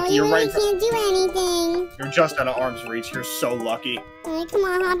so lucky. You You're really right. can't do anything. You're just out of arm's reach. You're so lucky. Alright, come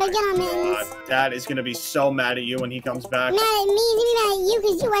on, Hopper, get on Mittens. Dad is gonna be so mad at you when he comes back. Mad at me? He's gonna be mad at you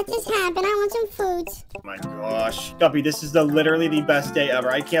because you let this happen. I want some food. Oh my gosh. Guppy, this is literally the best day ever.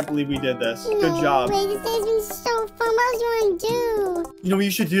 I can't believe we did this. Good job. Wait, this day's been so fun. What else do you want to do? You know what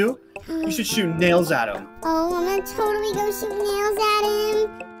you should do? You should shoot nails at him. Oh, I'm gonna totally go shoot nails at him.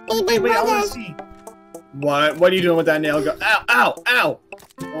 Hey, big Wait, I brother. wanna see. What are you doing with that nail gun? Ow, ow, ow!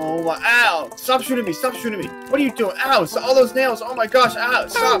 Oh my, ow! Stop shooting me, stop shooting me! What are you doing? Ow! So all those nails! Oh my gosh! Ow! How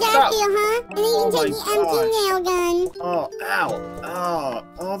Stop! did that Stop! feel, huh? And then you can take the empty nail gun. Oh, ow!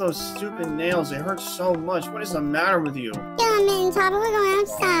 Oh, all those stupid nails! They hurt so much. What is the matter with you? Get on, Mittens, Hopper. We're going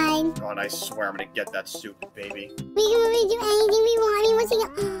outside. God, I swear I'm gonna get that stupid baby. We can really do anything we want. I mean, what's he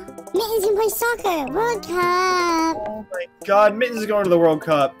gonna... Mittens can play soccer. World Cup. Oh my God! Mittens is going to the World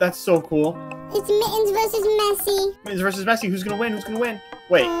Cup. That's so cool. It's Mittens versus Messi. Mittens versus Messi. Who's gonna win? Who's gonna win?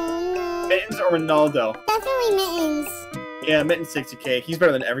 Wait, Oh, no. Mittens or Ronaldo? Definitely Mittens. Yeah, Mittens takes a cake. He's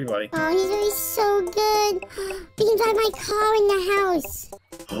better than everybody. Oh, he's really so good. He can drive my car in the house.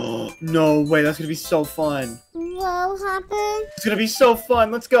 No way! That's gonna be so fun. Whoa, Hopper. It's gonna be so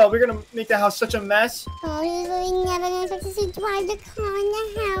fun. Let's go. We're gonna make the house such a mess. Oh, he's really never gonna expect us to drive the car in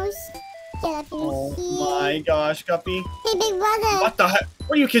the house. Get up in Oh here. my gosh, Guppy. Hey, big brother. What the heck?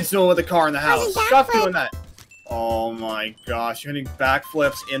 What are you kids doing with the car in the house? How's a Stop backflip? doing that. Oh my gosh, you're hitting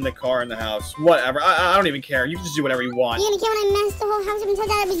backflips in the car in the house. Whatever. I don't even care. You can just do whatever you want. You're gonna care when I messed the whole house up and tell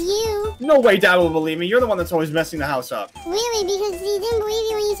Dad it was you? No way Dad will believe me. You're the one that's always messing the house up. Really? Because he didn't believe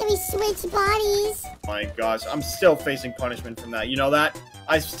you when you said we switched bodies. My gosh, I'm still facing punishment from that. You know that?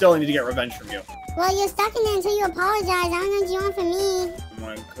 I still need to get revenge from you. Well, you're stuck in there until you apologize. I don't know what you want from me.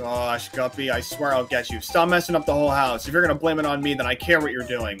 Oh my gosh, Guppy, I swear I'll get you. Stop messing up the whole house. If you're gonna blame it on me, then I care what you're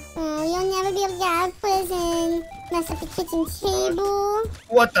doing. Oh, you'll never be able to get out of prison. Mess up the kitchen table.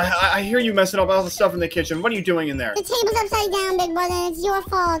 What the hell? I hear you messing up all the stuff in the kitchen. What are you doing in there? The table's upside down, big brother, and it's your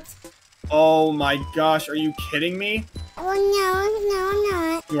fault. Oh my gosh, are you kidding me? Well, no, I'm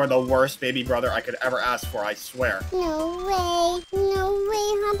not. You are the worst baby brother I could ever ask for, I swear. No way. No way,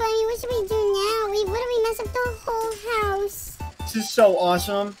 Hopper. I mean, what should we do now? We've literally messed up the whole house. This is so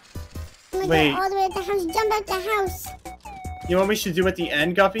awesome. I'm gonna Wait. go all the way at the house, jump out the house. You know what we should do at the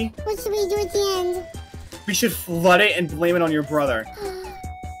end, Guppy? What should we do at the end? We should flood it and blame it on your brother.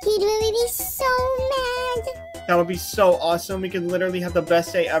 He'd really be so mad. That would be so awesome. We could literally have the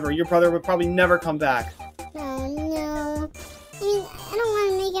best day ever. Your brother would probably never come back. Oh, no. I mean, I don't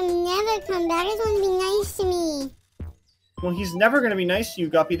want to make him never come back. I just want him to be nice to me. Well, he's never going to be nice to you,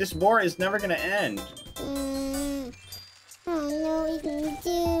 Guppy. This war is never going to end. I don't know what we can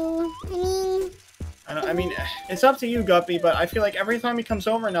do. I mean, it's up to you, Guppy, but I feel like every time he comes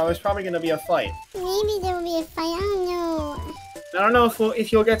over now, there's probably going to be a fight. Maybe there will be a fight. I don't know. I don't know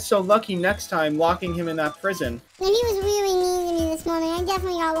if you'll get so lucky next time locking him in that prison. Now, he was really mean to me this morning. I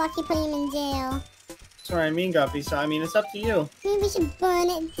definitely got lucky putting him in jail. That's what I mean, Guppy. So, I mean, it's up to you. Maybe we should burn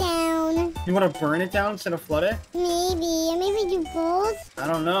it down. You want to burn it down instead of flood it? Maybe. Or maybe do both. I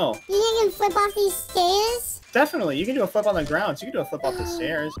don't know. You think I can flip off these stairs? Definitely. You can do a flip on the ground, so you can do a flip off the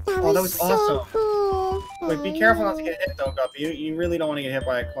stairs. That was so awesome. cool. Wait, be careful not to get hit, though, Guppy. You really don't want to get hit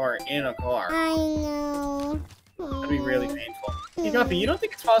by a car in a car. I know. That'd be really painful. Hey, Guppy, you don't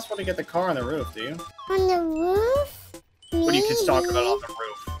think it's possible to get the car on the roof, do you? On the roof? What are you kids talking about on the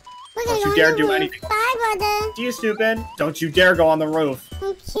roof? We're Don't gonna you go dare on the do roof. anything. Bye, brother. Do you stupid? Don't you dare go on the roof. Okay,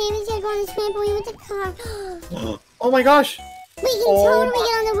 we gotta go on this trampoline with the car. Oh my gosh! We can Oh totally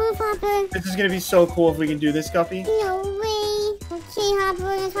get on the roof, Hopper. This is gonna be so cool if we can do this, Guppy. No way. Okay, Hopper,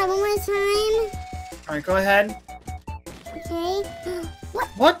 we're gonna try one more time. Alright, go ahead. Okay.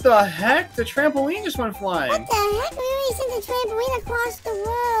 What the heck? The trampoline just went flying. What the heck? We already sent the trampoline across the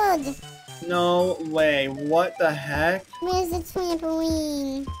world. No way. What the heck? Where's the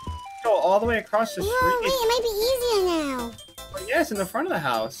trampoline? Go all the way across the street. Whoa, wait, it might be easier now. Oh, yeah, it's in the front of the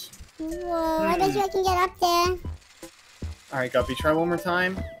house. Whoa, I bet you I can get up there. Alright, Guppy, try one more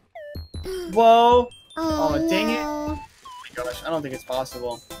time. Whoa! Oh, no. Dang it. Oh my gosh, I don't think it's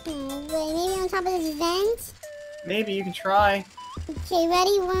possible. Oh, wait, maybe on top of this vent? Maybe you can try. Okay,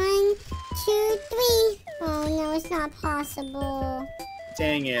 ready? 1, 2, 3. Oh, no, it's not possible.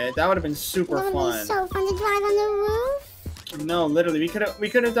 Dang it, that would have been super That would fun. have been so fun to drive on the roof. No, literally, we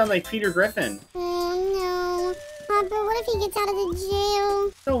could have done like Peter Griffin. Oh, no. Papa, what if he gets out of the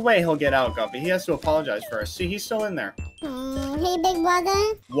jail? No way he'll get out, Guppy. He has to apologize first. See, he's still in there. Oh, hey, big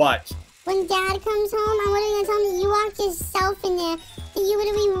brother. What? When Dad comes home, I want him to tell me that you locked yourself in there. That you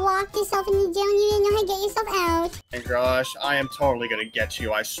literally locked yourself in the jail and you didn't know how to get yourself out. My gosh, I am totally gonna get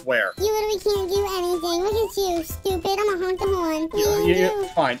you, I swear. You literally can't do anything. Look at you, stupid. I'm gonna honk the horn. What are you gonna do?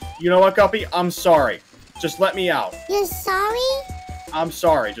 Fine. You know what, Guppy? I'm sorry. Just let me out. You're sorry? I'm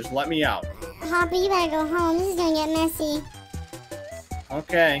sorry. Just let me out. Hopper, you better go home. This is gonna get messy.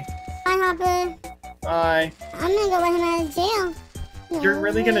 Okay. Bye, Hopper. Bye. I'm gonna go let him out of jail. No You're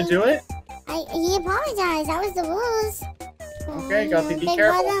really gonna way. do it? He apologized. That was the rules. Okay, Guppy, be big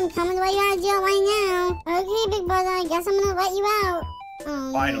careful. brother, I'm coming to let you out of jail right now. Okay, big brother, I guess I'm gonna let you out.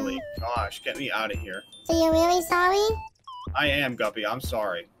 Oh, Finally. no. Gosh, get me out of here. So you're really sorry? I am, Guppy. I'm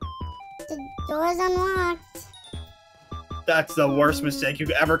sorry. The door's unlocked. That's the worst mistake you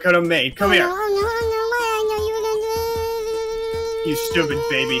ever could have made. Come here. Oh, no, I know you were gonna do. You stupid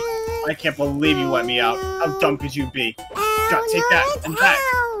baby. I can't believe you let me out. How dumb could you be? Ow, God, take that, it's and that,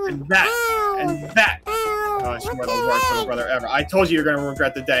 ow, and that, ow, and that. ow, Gosh, you what are the worst little heck? brother ever. I told you you're gonna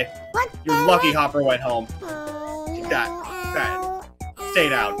regret the day. What You're the lucky heck? Hopper went home. Oh, Take no, that, ow, Stay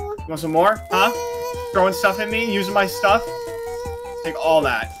down. ow. You want some more? Huh? Throwing stuff at me? Using my stuff? Take all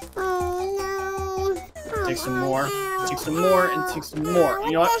that. Oh, no. Take some Come on, more. ow, Take some more, and ow, take some more. ow,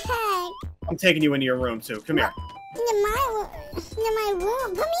 You know what? What the heck? I'm taking you into your room, too. Come here. Into my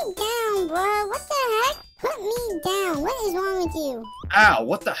room. Put me down, bro. What the heck? Put me down. What is wrong with you? Ow,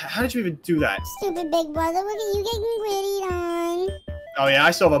 what the How did you even do that? Stupid big brother. Look at you getting grittied on. Oh, yeah,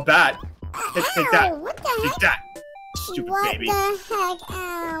 I still have a bat. Take that. Ow, what the heck? Take that. Stupid what baby. the heck?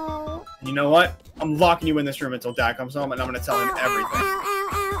 Ow. You know what? I'm locking you in this room until Dad comes home, and I'm gonna tell him Ow, everything. Ow, ow,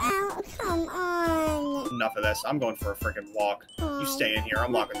 ow, ow, ow. Come on. Enough of this. I'm going for a freaking walk. You stay in here.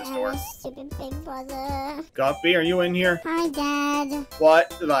 I'm locking this door. Stupid big brother. Guppy, are you in here? Hi, Dad. What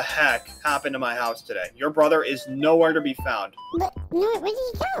the heck happened to my house today? Your brother is nowhere to be found. But, no, where did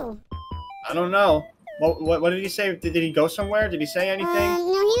he go? I don't know. What did he say? Did he go somewhere? Did he say anything? No, he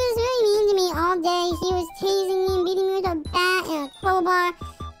was really mean to me all day. He was tasing me and beating me with a bat and a crowbar.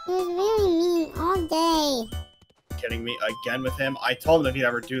 He was really mean all day. Kidding me again with him? I told him if he'd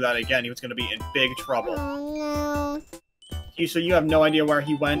ever do that again, he was gonna be in big trouble. Oh, no. So you have no idea where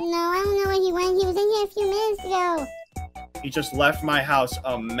he went? No, I don't know where he went. He was in here a few minutes ago. He just left my house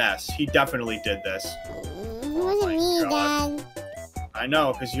a mess. He definitely did this. It wasn't my me, God. Dad. I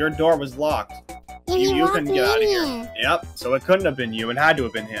know, because your door was locked. Yeah, he You walked couldn't me get out of in here. Yep, so it couldn't have been you. It had to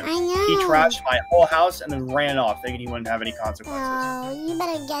have been him. I know. He trashed my whole house and then ran off, thinking he wouldn't have any consequences. Oh, you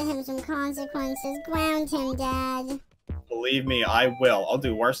better get him some consequences. Ground him, Dad. Believe me, I will. I'll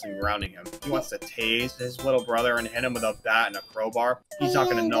do worse than grounding him. He wants to tase his little brother and hit him with a bat and a crowbar. He's not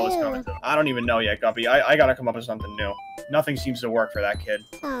gonna know what's coming to him. I don't even know yet, Guppy. I gotta come up with something new. Nothing seems to work for that kid.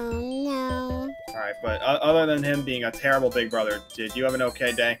 Oh, no. Alright, but other than him being a terrible big brother, did you have an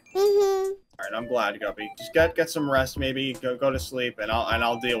okay day? Mm-hmm. Alright, I'm glad, Guppy. Just get some rest, maybe. Go to sleep, and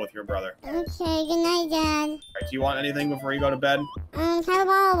I'll deal with your brother. Okay, good night, Dad. Alright, do you want anything before you go to bed? Can I have a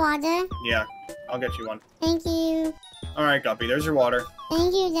bottle of water? Yeah, I'll get you one. Thank you. Alright, Guppy, there's your water.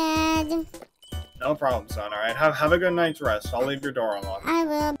 Thank you, Dad. No problem, son. Alright, have a good night's rest. I'll leave your door unlocked. I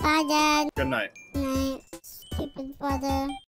will. Bye, Dad. Good night. Night. Stupid brother.